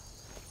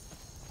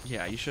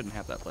 Yeah, you shouldn't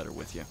have that letter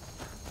with you.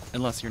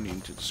 Unless you're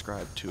needing to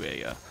describe to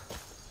a,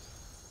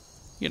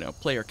 you know,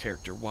 player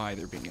character why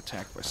they're being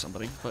attacked by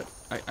somebody. But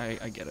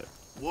I get it.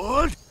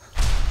 What?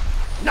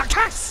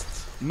 Nakast!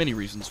 Many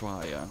reasons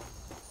why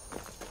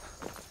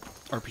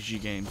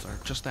RPG games are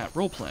just that,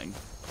 role-playing,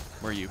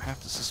 where you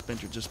have to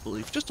suspend your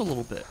disbelief just a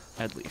little bit,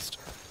 at least.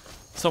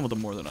 Some of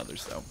them more than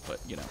others, though, but,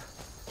 you know.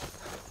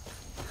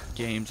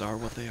 Games are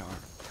what they are.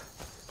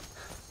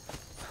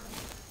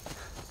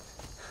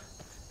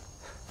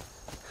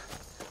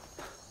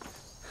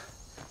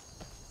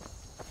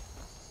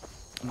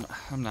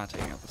 I'm not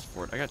taking out this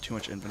fort. I got too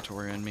much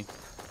inventory on me.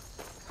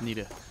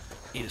 Need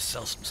to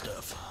sell some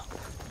stuff.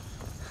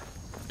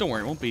 Don't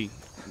worry, it won't be.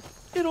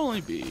 It'll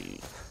only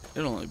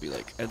be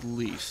like at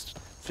least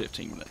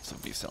 15 minutes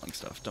of me selling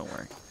stuff. Don't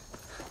worry.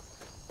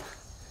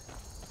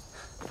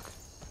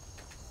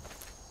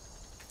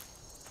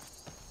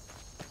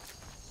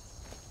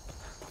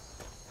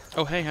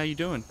 Oh hey, how you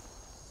doing?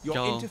 You're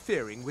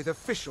interfering with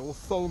official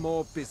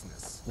Thalmor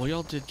business. Well,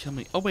 y'all did kill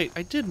me. Oh wait,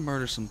 I did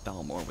murder some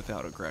Thalmor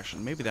without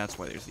aggression. Maybe that's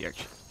why there's the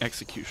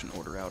execution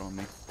order out on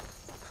me.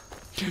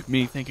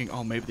 Me thinking,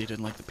 oh, maybe they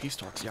didn't like the peace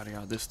talks, yada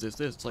yada, this.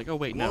 It's like, oh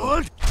wait, no.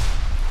 What?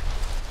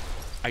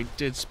 I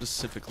did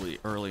specifically,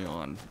 early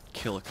on,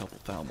 kill a couple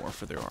Thalmor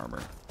for their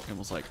armor. And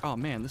was like, oh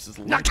man, this is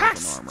light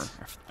elven armor.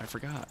 I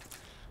forgot.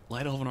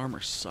 Light elven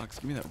armor sucks.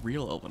 Give me that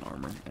real elven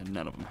armor. And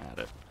none of them had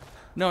it.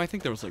 No, I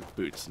think there was like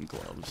boots and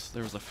gloves.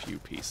 There was a few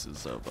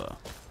pieces of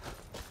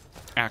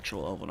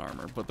actual elven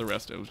armor, but the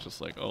rest of it was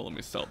just like, oh, let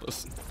me sell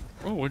this.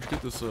 Oh, where'd you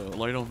get this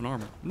light elven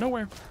armor?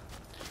 Nowhere.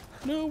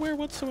 Nowhere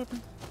whatsoever.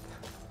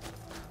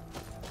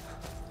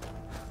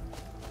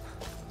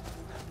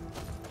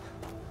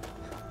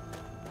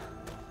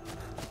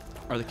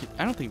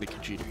 I don't think the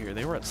Khajiit are here.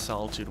 They were at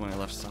Solitude when I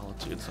left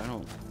Solitude, so I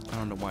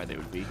don't know why they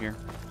would be here.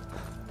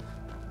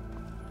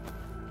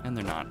 And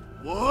they're not.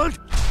 Wood!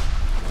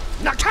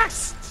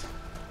 Nakast!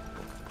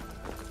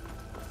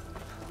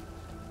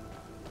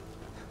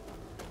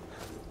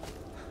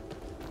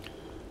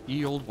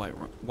 Ye old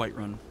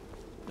whiterun.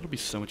 It'll be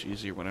so much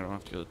easier when I don't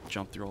have to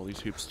jump through all these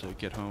hoops to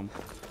get home.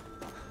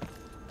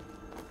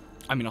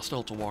 I mean, I'll still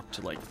have to walk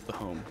to, like, the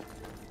home,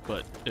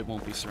 but it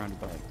won't be surrounded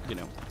by, you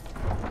know,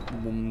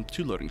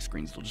 2 loading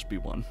screens. It'll just be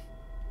 1.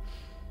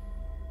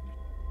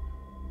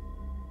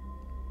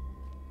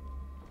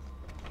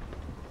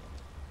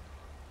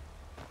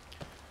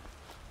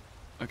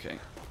 Okay,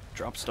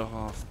 drop stuff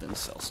off, then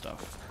sell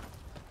stuff.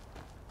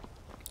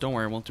 Don't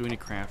worry, I won't do any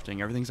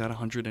crafting. Everything's at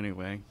 100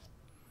 anyway.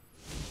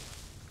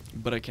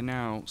 But I can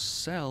now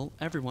sell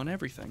everyone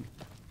everything.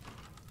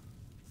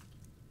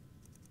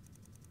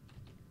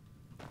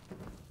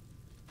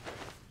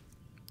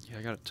 Yeah,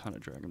 I got a ton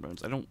of dragon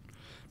bones.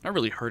 Not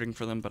really hurting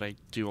for them, but I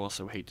do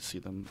also hate to see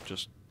them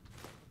just...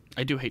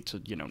 I do hate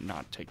to, you know,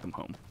 not take them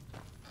home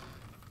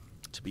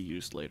to be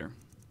used later.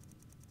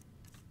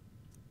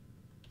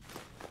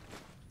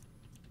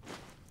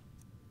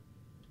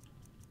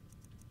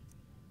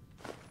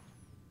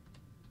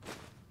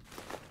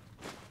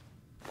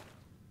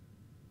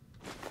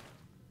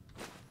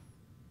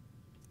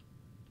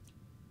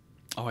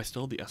 Oh, I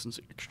still have the essence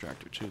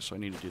extractor too, so I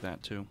need to do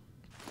that too.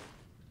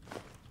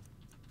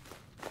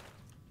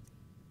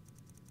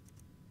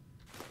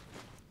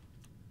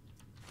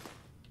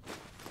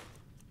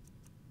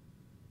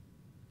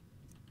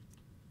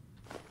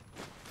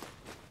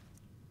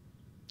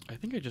 I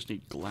think I just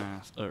need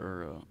glass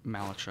or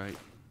malachite.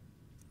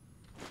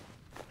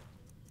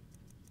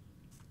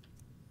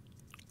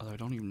 Although I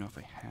don't even know if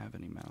I have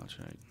any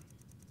malachite.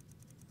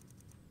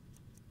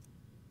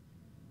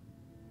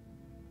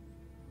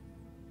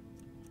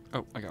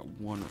 Oh, I got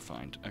 1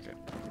 refined. Okay,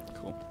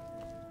 cool.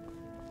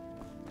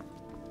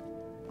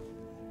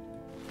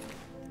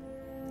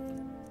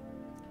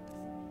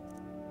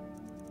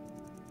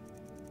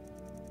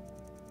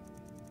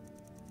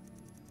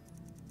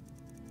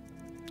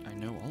 I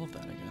know all of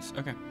that, I guess.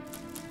 Okay.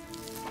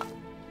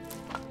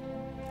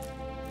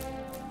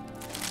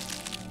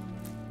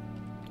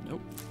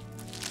 Nope.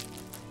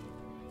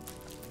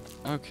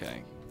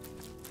 Okay.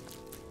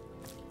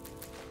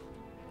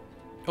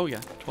 Oh yeah,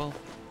 12.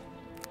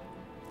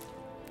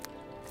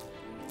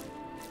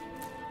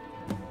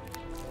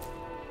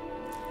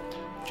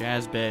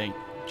 Jazz Bay.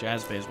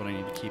 Jazz Bay is what I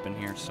need to keep in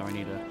here, so I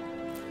need to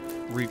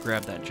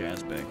re-grab that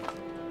Jazz Bay.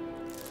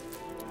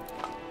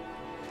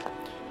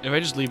 If I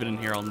just leave it in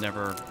here, I'll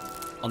never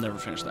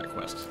finish that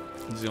quest.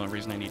 That's the only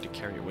reason I need to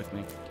carry it with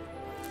me.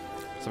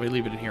 So if I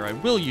leave it in here, I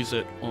will use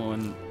it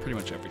on pretty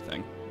much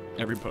everything.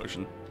 Every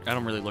potion. I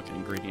don't really look at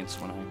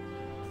ingredients when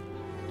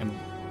I am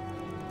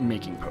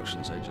making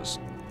potions. I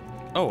just...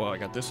 Oh, well, I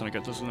got this, and I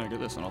got this, and I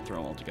got this, and I'll throw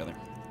them all together.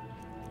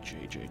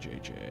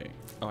 J.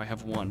 Oh, I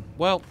have 1.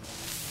 Well...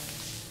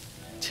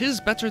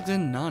 'Tis better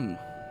than none.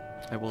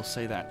 I will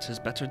say that. 'Tis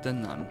better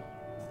than none.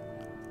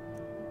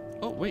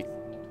 Oh, wait.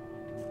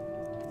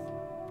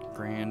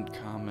 Grand,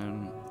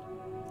 common.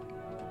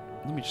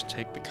 Let me just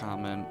take the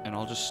common, and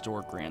I'll just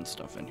store grand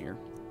stuff in here.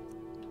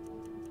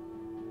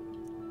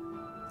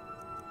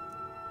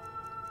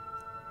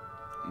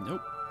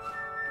 Nope.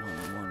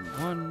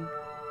 1.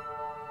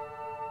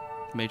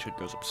 Mage Hood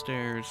goes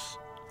upstairs.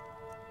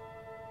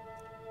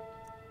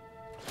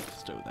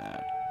 Stow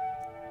that.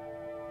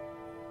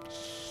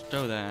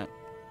 Stow that.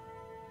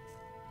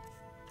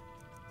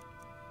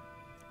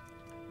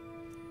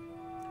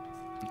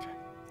 Okay.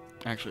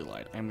 I actually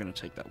lied. I'm gonna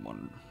take that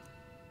 1.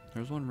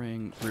 There's 1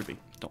 ring. Ruby.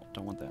 Don't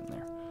want that in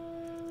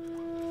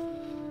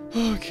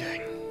there.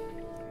 Okay.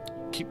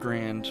 Keep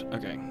grand.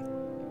 Okay.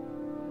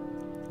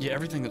 Yeah,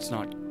 everything that's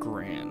not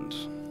grand,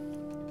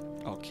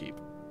 I'll keep.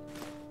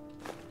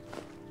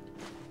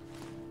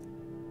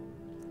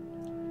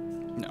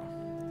 No.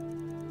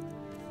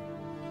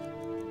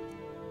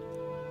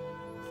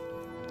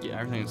 Yeah,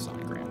 everything that's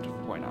not grand.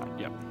 Why not?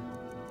 Yep.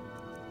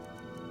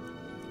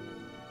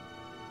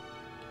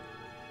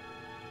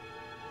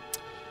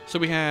 So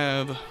we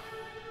have...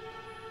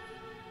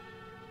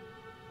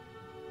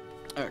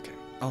 Okay,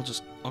 I'll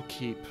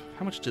keep...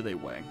 How much do they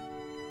weigh?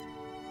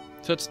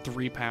 So that's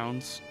 3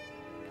 pounds.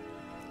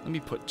 Let me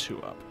put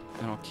 2 up,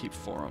 and I'll keep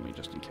 4 on me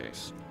just in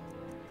case.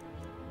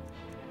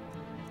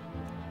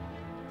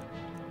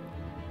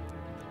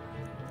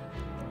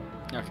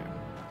 Okay.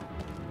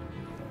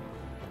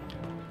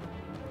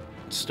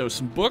 Stow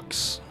some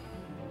books.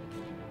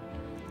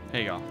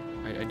 Hey y'all,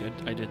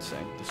 I did say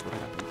this would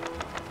happen.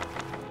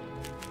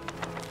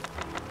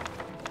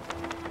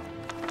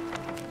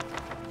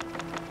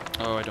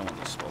 Oh, I don't want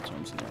those spell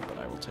tomes in there, but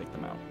I will take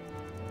them out.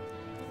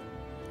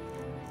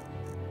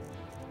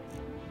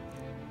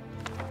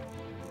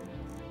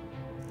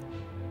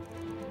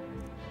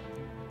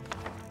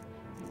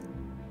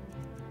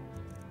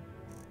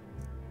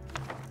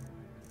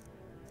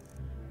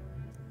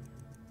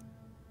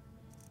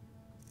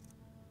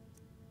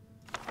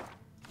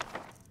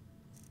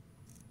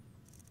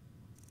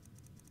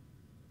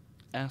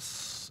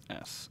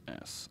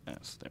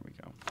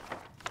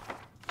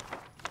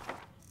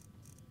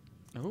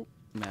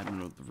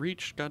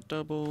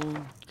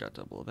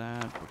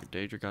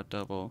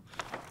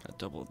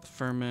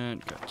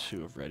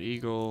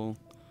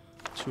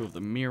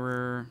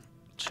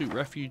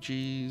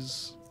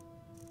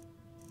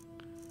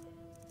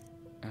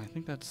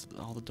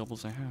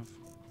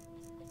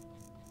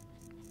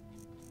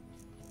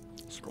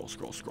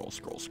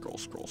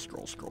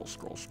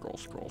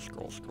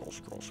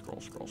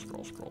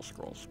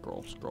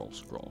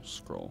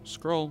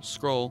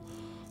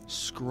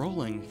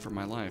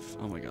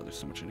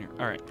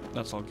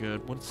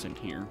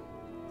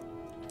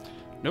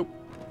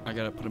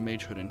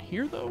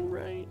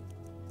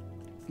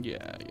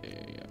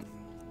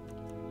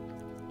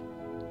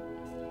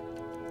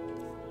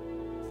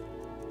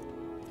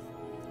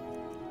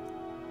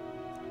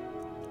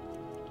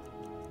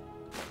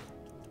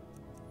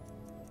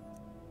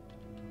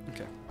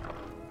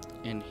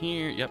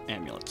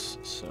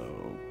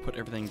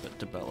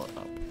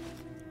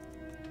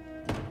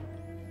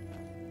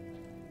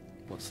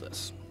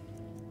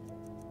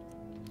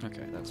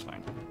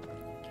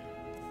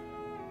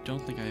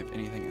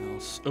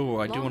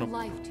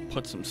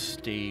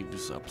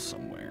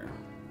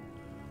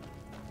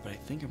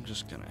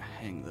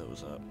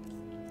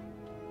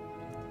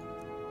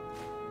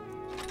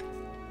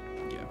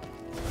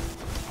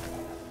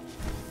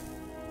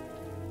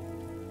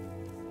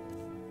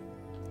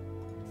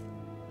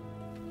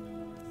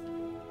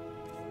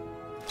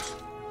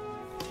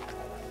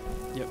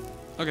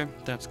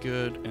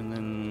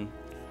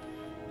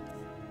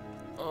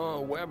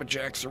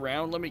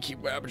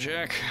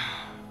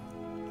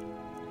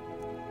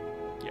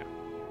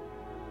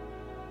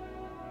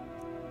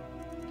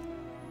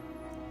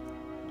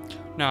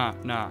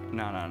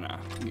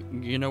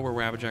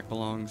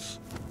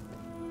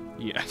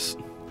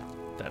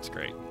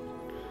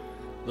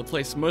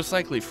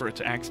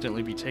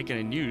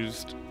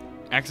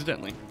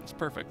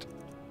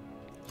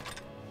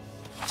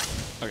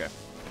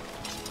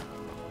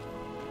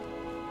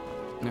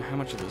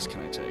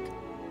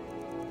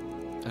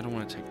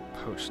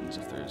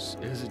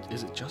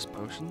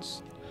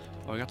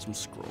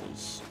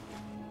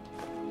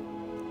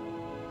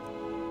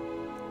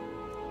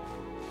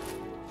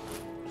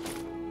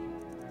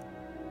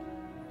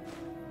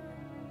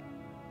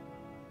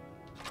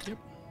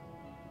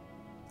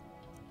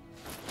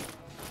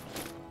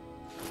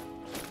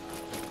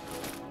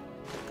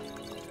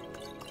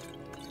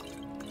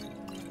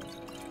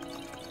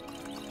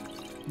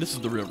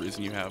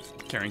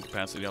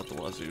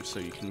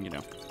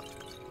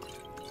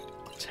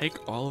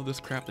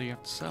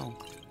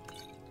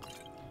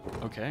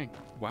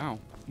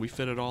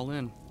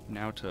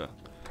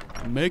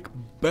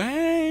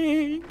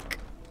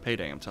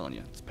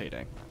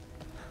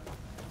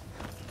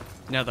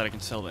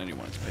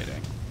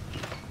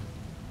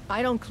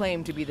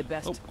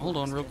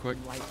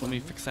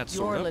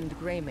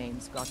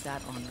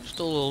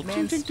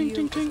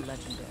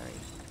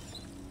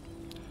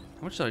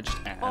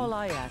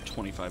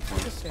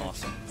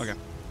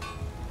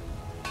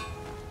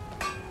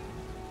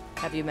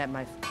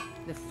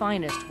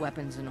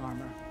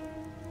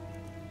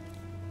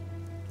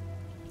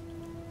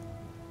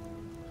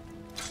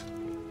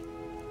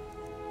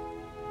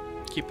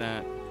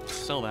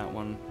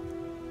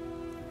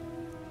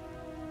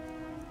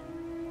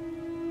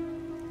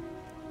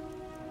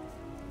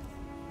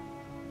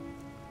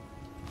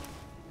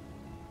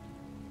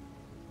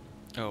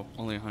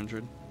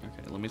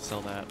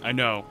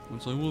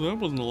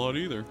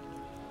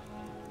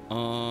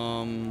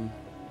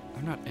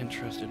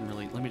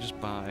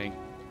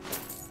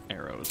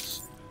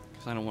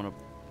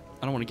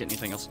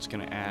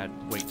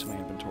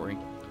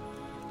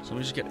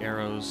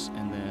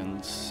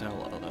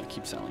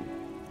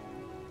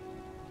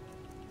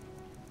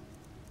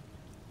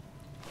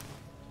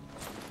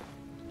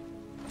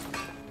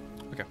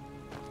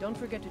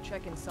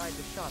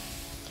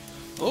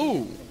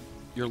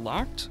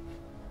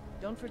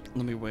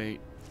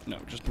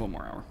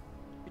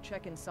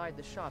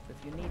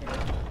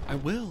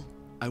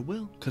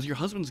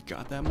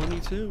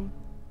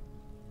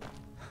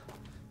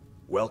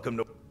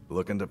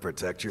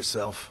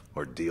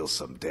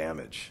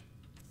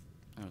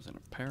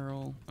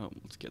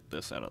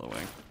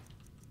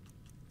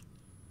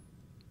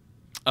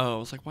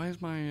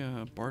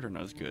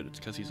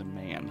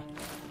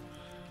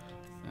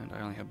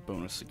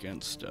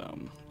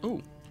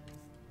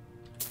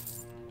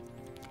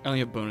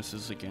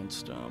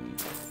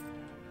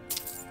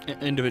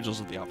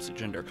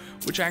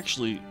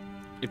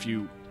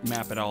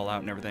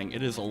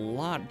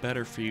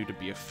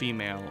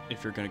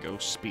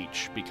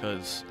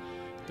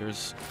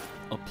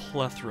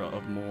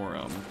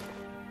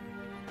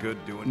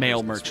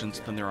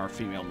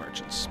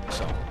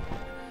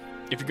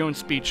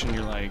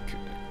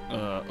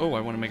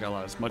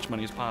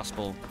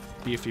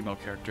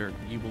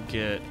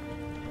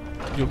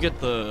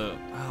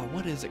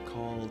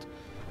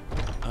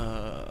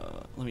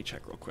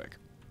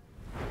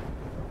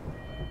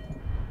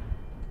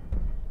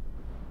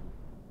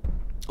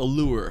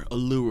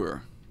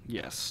 Allure.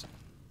 Yes.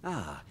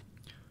 Ah,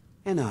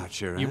 an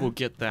archer. You huh? will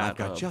get that I've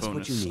got just what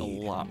bonus you a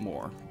need. lot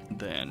more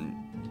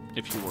than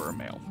if you were a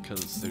male,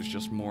 because there's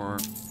just more.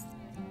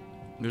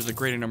 There's a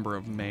greater number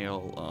of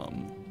male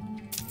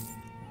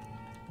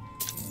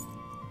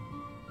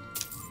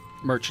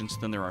merchants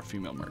than there are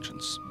female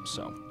merchants.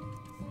 So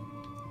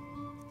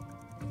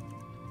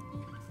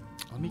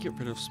let me get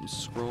rid of some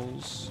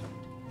scrolls.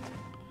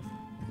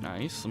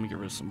 Nice. Let me get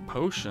rid of some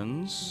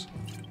potions.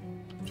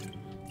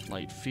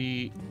 Light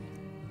feet.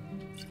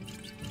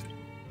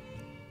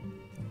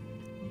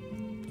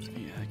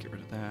 Yeah, get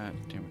rid of that.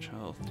 Damage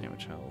health,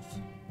 damage health.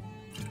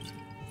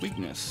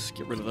 Weakness,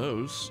 get rid of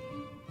those.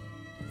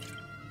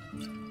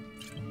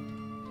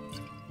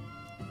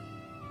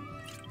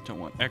 Don't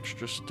want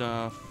extra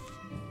stuff.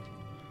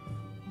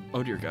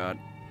 Oh dear God.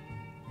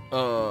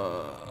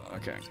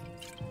 Okay.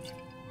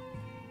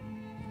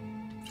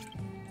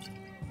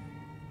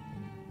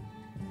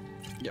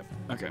 Yep,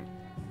 okay.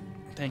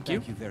 Thank you.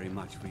 Thank you very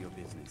much for your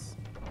business.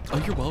 Oh,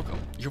 you're welcome.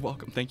 You're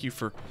welcome. Thank you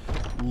for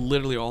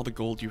literally all the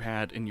gold you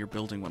had in your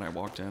building when I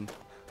walked in.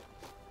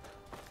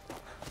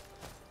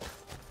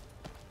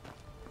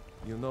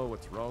 You know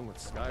what's wrong with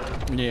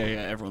Skyrim?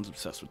 Yeah, everyone's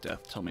obsessed with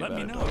death. Tell me Let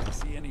about me it, know dog. if you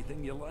see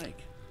anything you like.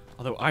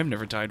 Although I've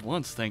never died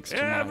once thanks to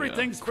my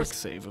Everything's quick for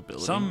save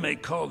ability. Some may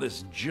call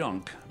this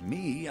junk.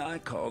 Me, I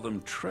call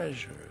them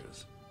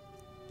treasures.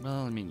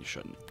 Well, I mean, you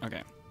shouldn't.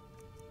 Okay.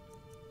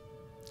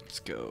 Let's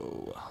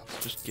go.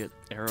 Let's just get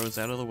arrows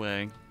out of the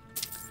way.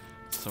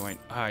 So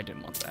I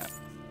didn't want that.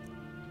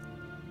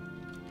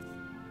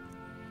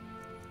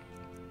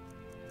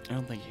 I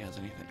don't think he has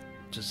anything.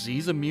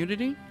 Disease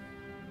immunity?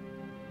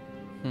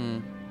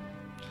 I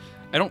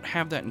don't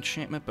have that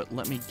enchantment, but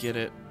let me get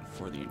it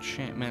for the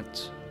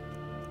enchantment.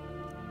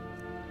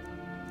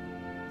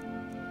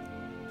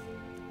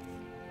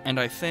 And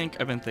I think,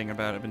 I've been thinking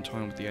about it, I've been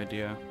toying with the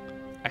idea.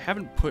 I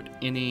haven't put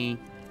any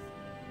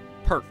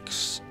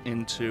perks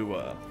into,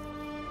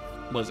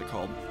 what is it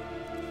called?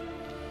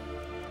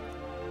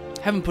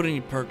 Haven't put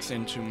any perks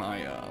into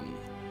my,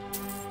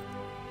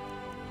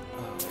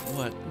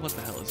 what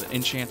the hell is it?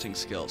 Enchanting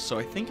skills. So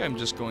I think I'm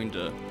just going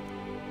to,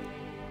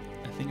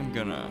 I'm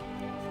gonna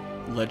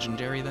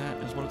legendary that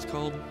is what it's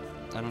called.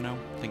 I don't know.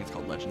 I think it's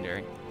called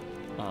legendary.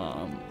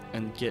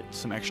 And get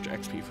some extra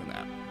XP from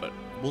that. But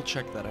we'll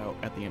check that out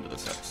at the end of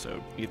this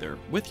episode, either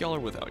with y'all or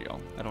without y'all.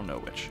 I don't know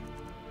which.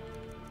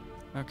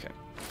 Okay.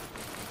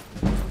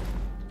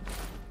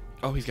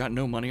 Oh, he's got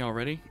no money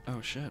already?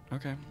 Oh, shit.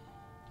 Okay.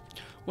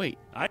 Wait.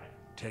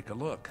 Take a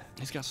look.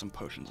 He's got some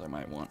potions I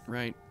might want,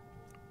 right?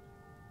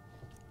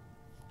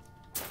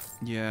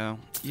 Yeah.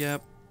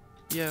 Yep.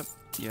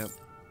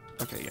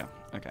 Okay, yeah.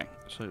 Okay.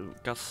 So,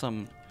 got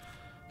some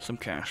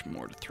cash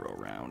more to throw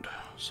around.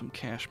 Some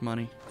cash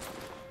money.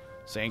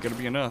 This ain't gonna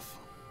be enough.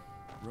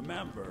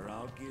 Remember,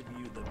 I'll give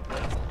you the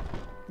best.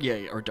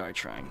 Yeah, or die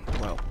trying.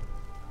 Well,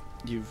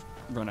 you've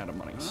run out of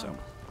money, so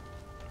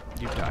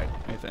you've died,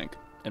 I think,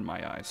 in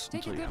my eyes,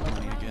 Take until a you good have look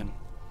money around. again.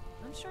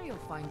 I'm sure you'll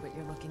find what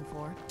you're looking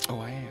for. Oh,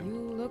 I am. You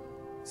look...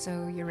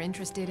 So you're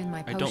interested in my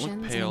I potions don't look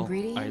and pale. I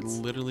ingredients?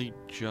 literally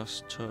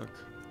just took...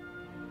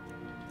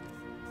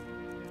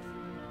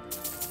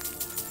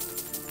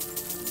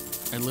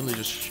 a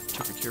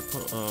cure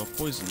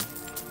poison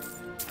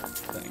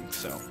thing,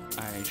 so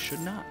I should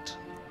not.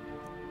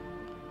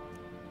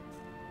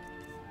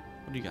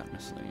 What do you got,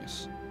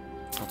 miscellaneous?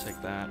 I'll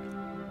take that.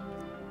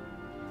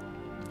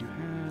 You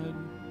had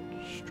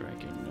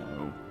striking,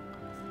 no.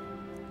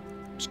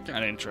 It's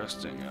kind of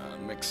interesting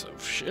mix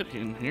of shit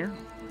in here.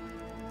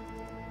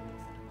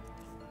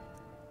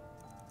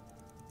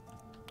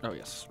 Oh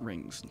yes,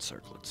 rings and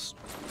circlets.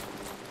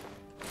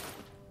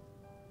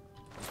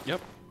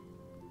 Yep.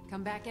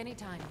 Come back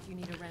anytime if you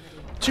need a remedy.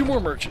 2 more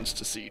merchants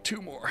to see.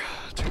 2 more.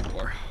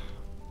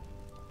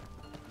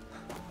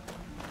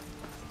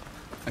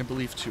 I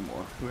believe 2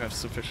 more who have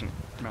sufficient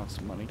amounts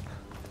of money.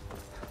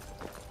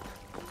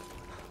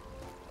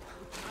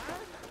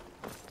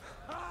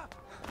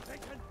 They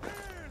can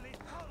barely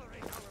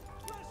tolerate our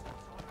presence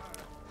on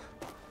Earth.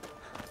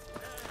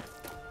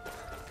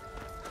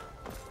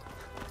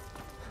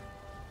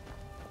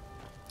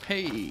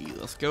 Hey,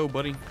 let's go,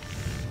 buddy.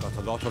 Got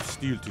a lot of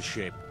steel to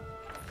shape.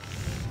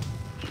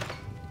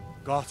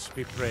 Gods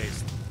be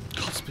praised.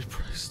 Gods be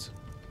praised.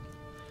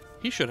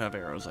 He should have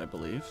arrows, I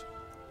believe.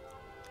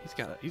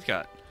 He's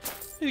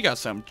got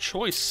some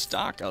choice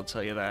stock, I'll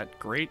tell you that.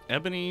 Great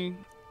ebony.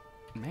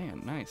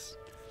 Man, nice.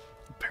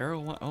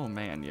 Apparel. Oh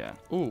man, yeah.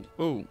 Ooh.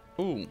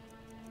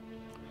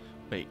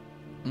 Wait.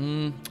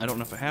 I don't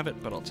know if I have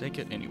it, but I'll take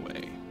it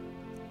anyway.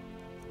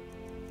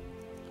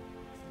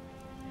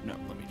 No,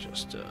 let me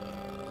just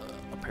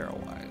apparel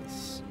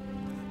wise.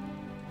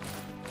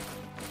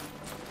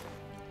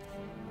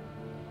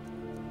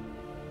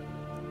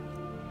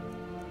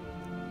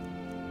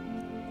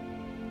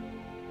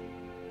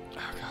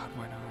 Oh god,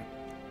 why not?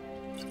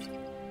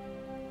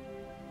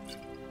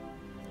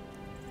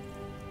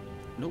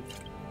 Nope.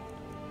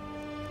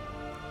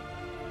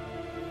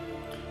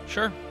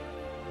 Sure.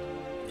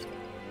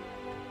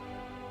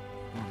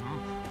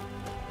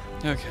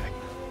 Okay.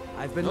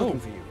 I've been looking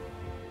for you.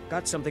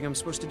 Got something I'm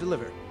supposed to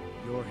deliver.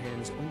 Your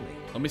hands only.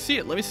 Let me see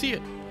it. Let me see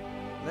it.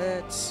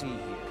 Let's see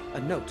here. A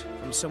note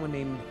from someone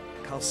named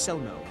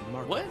Calselmo in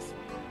Markov. What?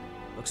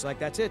 Looks like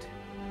that's it.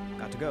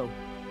 Got to go.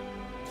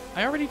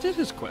 I already did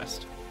his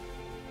quest.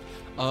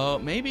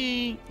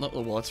 Maybe...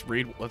 Well, let's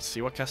read... Let's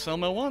see what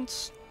Caselmo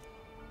wants.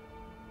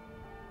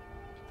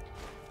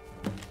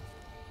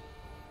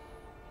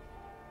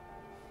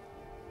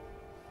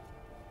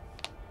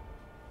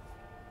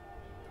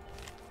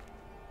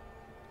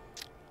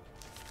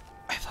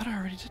 I thought I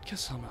already did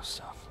Caselmo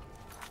stuff.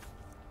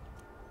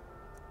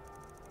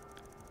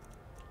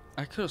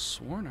 I could have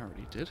sworn I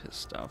already did his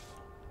stuff.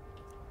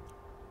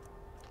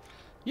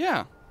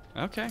 Yeah.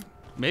 Okay.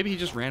 Maybe he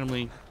just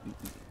randomly...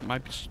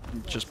 Might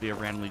just be a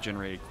randomly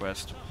generated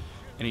quest.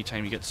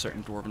 Anytime you get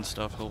certain dwarven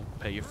stuff, he'll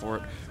pay you for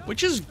it.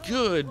 Which is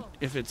good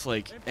if it's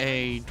like,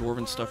 A,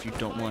 dwarven stuff you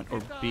don't want,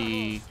 or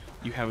B,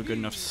 you have a good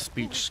enough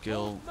speech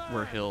skill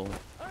where he'll...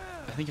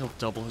 I think he'll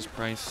double his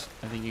price.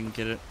 I think you can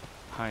get it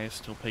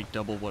highest. He'll pay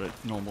double what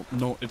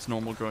its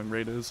normal going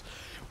rate is.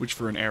 Which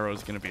for an arrow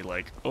is going to be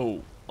like,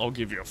 oh, I'll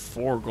give you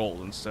 4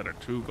 gold instead of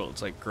 2 gold.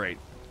 It's like, great.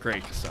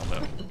 Great,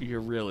 Caselmo. You're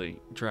really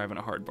driving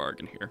a hard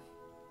bargain here.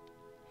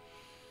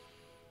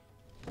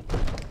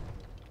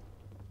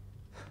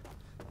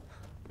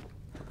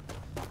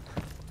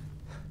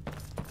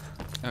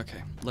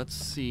 Okay, let's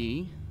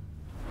see.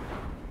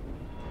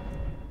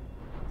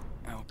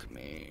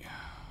 Alchemy.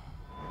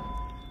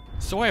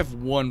 So I have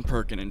 1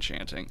 perk in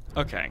enchanting.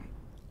 Okay,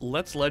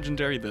 let's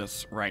legendary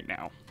this right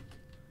now.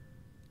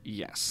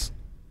 Yes.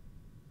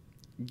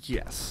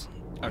 Yes.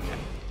 Okay.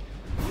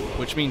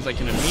 Which means I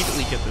can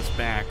immediately get this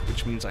back,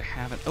 which means I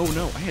haven't... Oh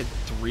no, I had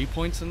 3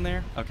 points in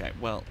there? Okay,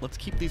 well, let's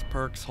keep these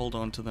perks, hold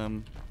on to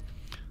them.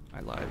 I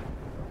lied.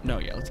 No,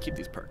 yeah, let's keep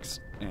these perks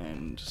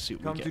and see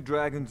what we get to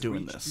Dragon's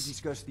doing Reach this. to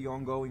discuss the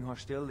ongoing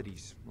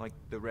hostilities, like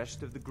the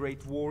rest of the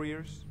great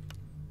warriors.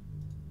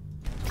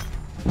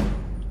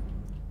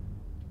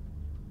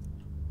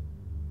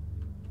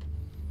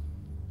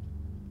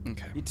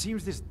 Okay. It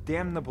seems this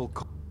damnable...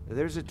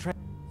 There's a trend...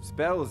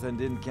 Spells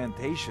and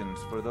incantations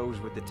for those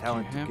with the Do you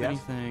talent to have guess.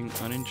 anything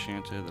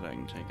unenchanted that I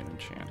can take and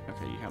enchant?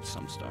 Okay, you have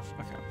some stuff.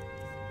 Okay.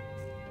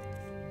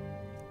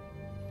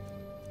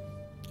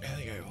 I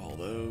think I have all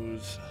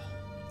those.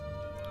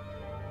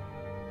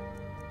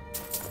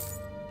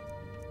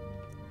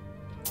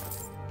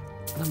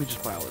 Let me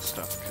just buy all this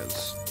stuff,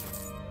 because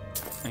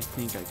I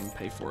think I can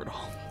pay for it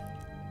all.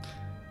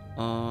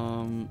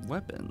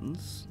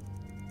 Weapons.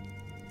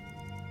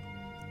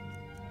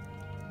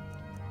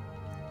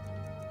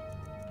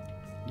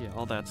 Yeah,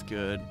 all that's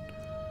good.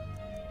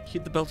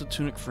 Keep the belted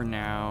tunic for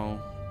now.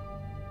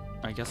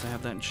 I guess I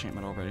have that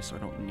enchantment already, so I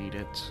don't need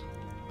it.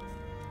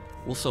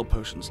 We'll sell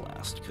potions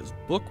last, because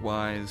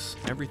book-wise,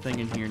 everything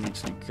in here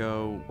needs to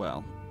go.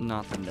 Well,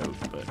 not the note,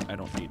 but I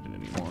don't need it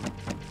anymore.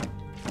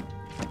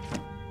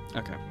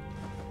 Okay.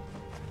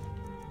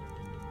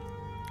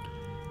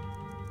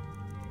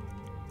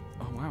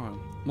 Oh, wow.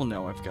 Well,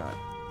 no, I've got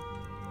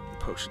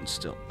potions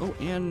still. Oh,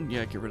 and,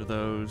 yeah, get rid of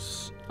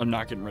those. I'm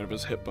not getting rid of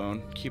his hip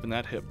bone. Keeping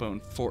that hip bone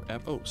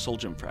forever. Oh, soul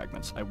gem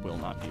fragments. I will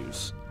not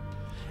use.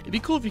 It'd be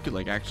cool if you could,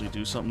 like, actually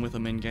do something with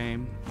them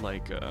in-game.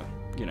 Like,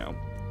 you know,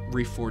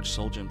 reforge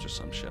soul gems or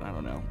some shit. I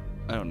don't know.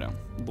 I don't know.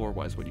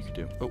 Lore-wise, what you could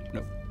do. Oh,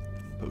 no.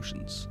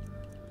 Potions.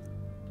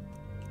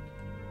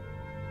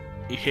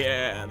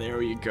 Yeah,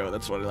 there you go.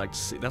 That's what I like to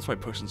see. That's why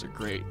potions are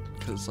great.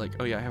 Because, like,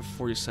 oh yeah, I have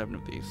 47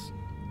 of these.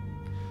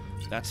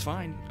 That's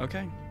fine.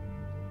 Okay.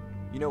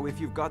 You know, if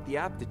you've got the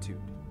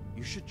aptitude,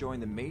 you should join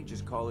the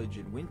Mages College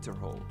in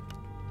Winterhold.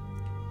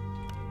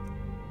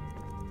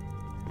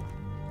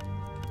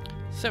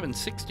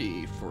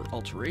 760 for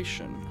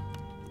alteration.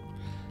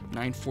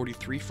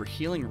 943 for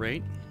healing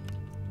rate.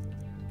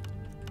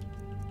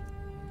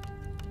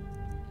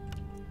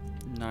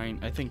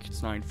 I think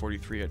it's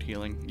 943 at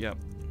healing. Yep.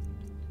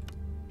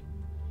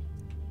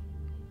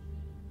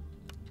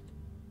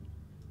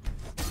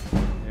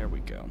 There we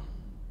go.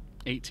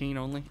 18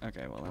 only?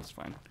 Okay, well that's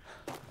fine.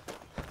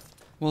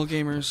 Well,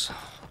 gamers,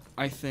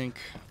 I think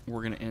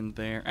we're gonna end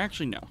there.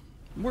 Actually, no.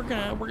 We're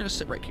gonna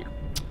sit right here.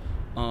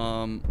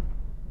 I'm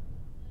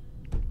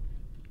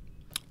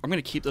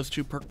gonna keep those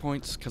 2 perk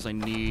points because I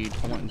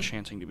want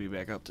enchanting to be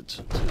back up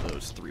to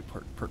those 3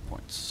 perk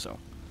points. So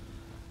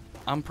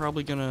I'm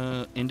probably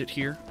gonna end it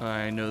here.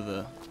 I know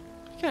the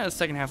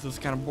second half of this is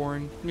kind of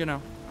boring, you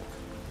know,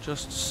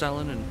 just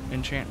selling and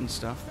enchanting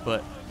stuff.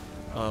 But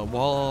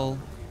while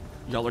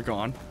y'all are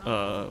gone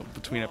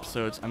between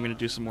episodes, I'm gonna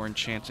do some more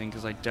enchanting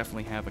because I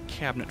definitely have a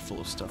cabinet full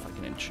of stuff I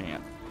can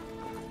enchant.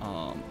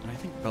 And I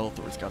think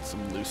Bellathor's got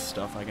some loose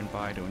stuff I can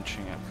buy to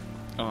enchant.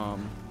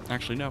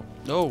 Actually, no.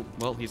 Oh,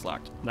 well, he's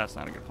locked. That's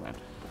not a good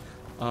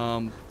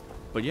plan.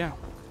 But yeah,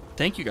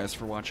 thank you guys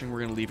for watching. We're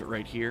going to leave it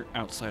right here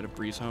outside of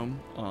Breeze Home.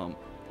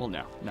 Well,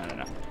 no.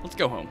 Let's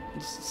go home.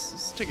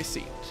 Let's take a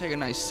seat. Take a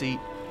nice seat.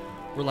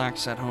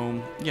 Relax at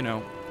home. You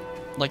know,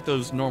 like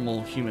those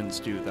normal humans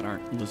do that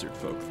aren't lizard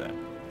folk that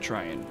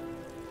try and,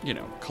 you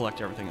know, collect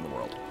everything in the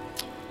world.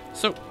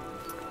 So,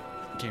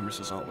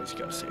 Gamers, as always, you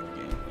gotta save your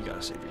game. You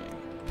gotta save your game.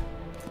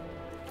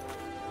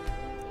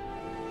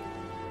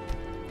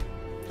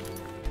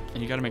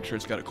 And you gotta make sure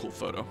it's got a cool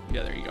photo.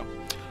 Yeah, there you go.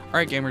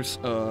 Alright, gamers,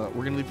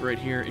 we're gonna leave it right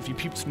here. If you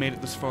peeps made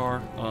it this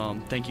far,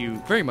 thank you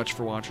very much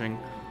for watching.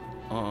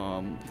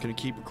 Gonna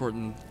keep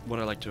recording what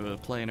I like to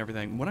play and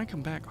everything. When I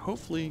come back,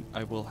 hopefully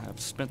I will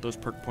have spent those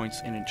perk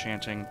points in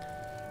enchanting,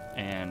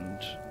 and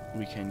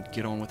we can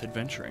get on with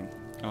adventuring.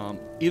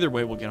 Either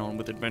way, we'll get on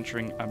with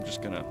adventuring. I'm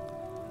just gonna...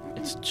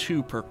 It's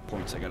 2 perk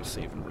points I gotta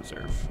save in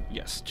reserve.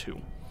 Yes, 2.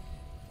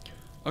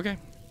 Okay.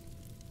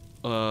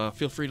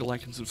 Feel free to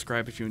like and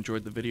subscribe if you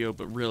enjoyed the video,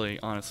 but really,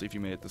 honestly, if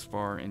you made it this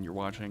far and you're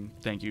watching,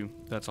 thank you.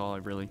 That's all I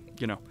really,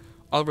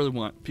 all I really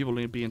want. People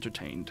need to be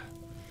entertained.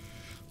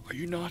 Are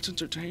you not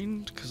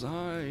entertained? Because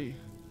I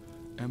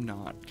am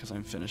not, because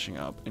I'm finishing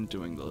up and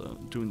doing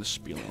the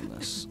spiel on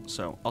this.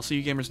 So, I'll see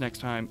you gamers next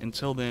time.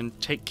 Until then,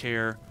 take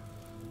care.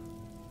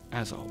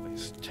 As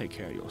always, take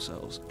care of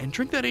yourselves. And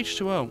drink that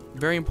H2O.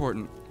 Very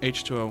important.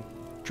 H2O.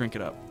 Drink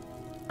it up.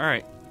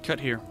 Alright, cut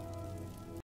here.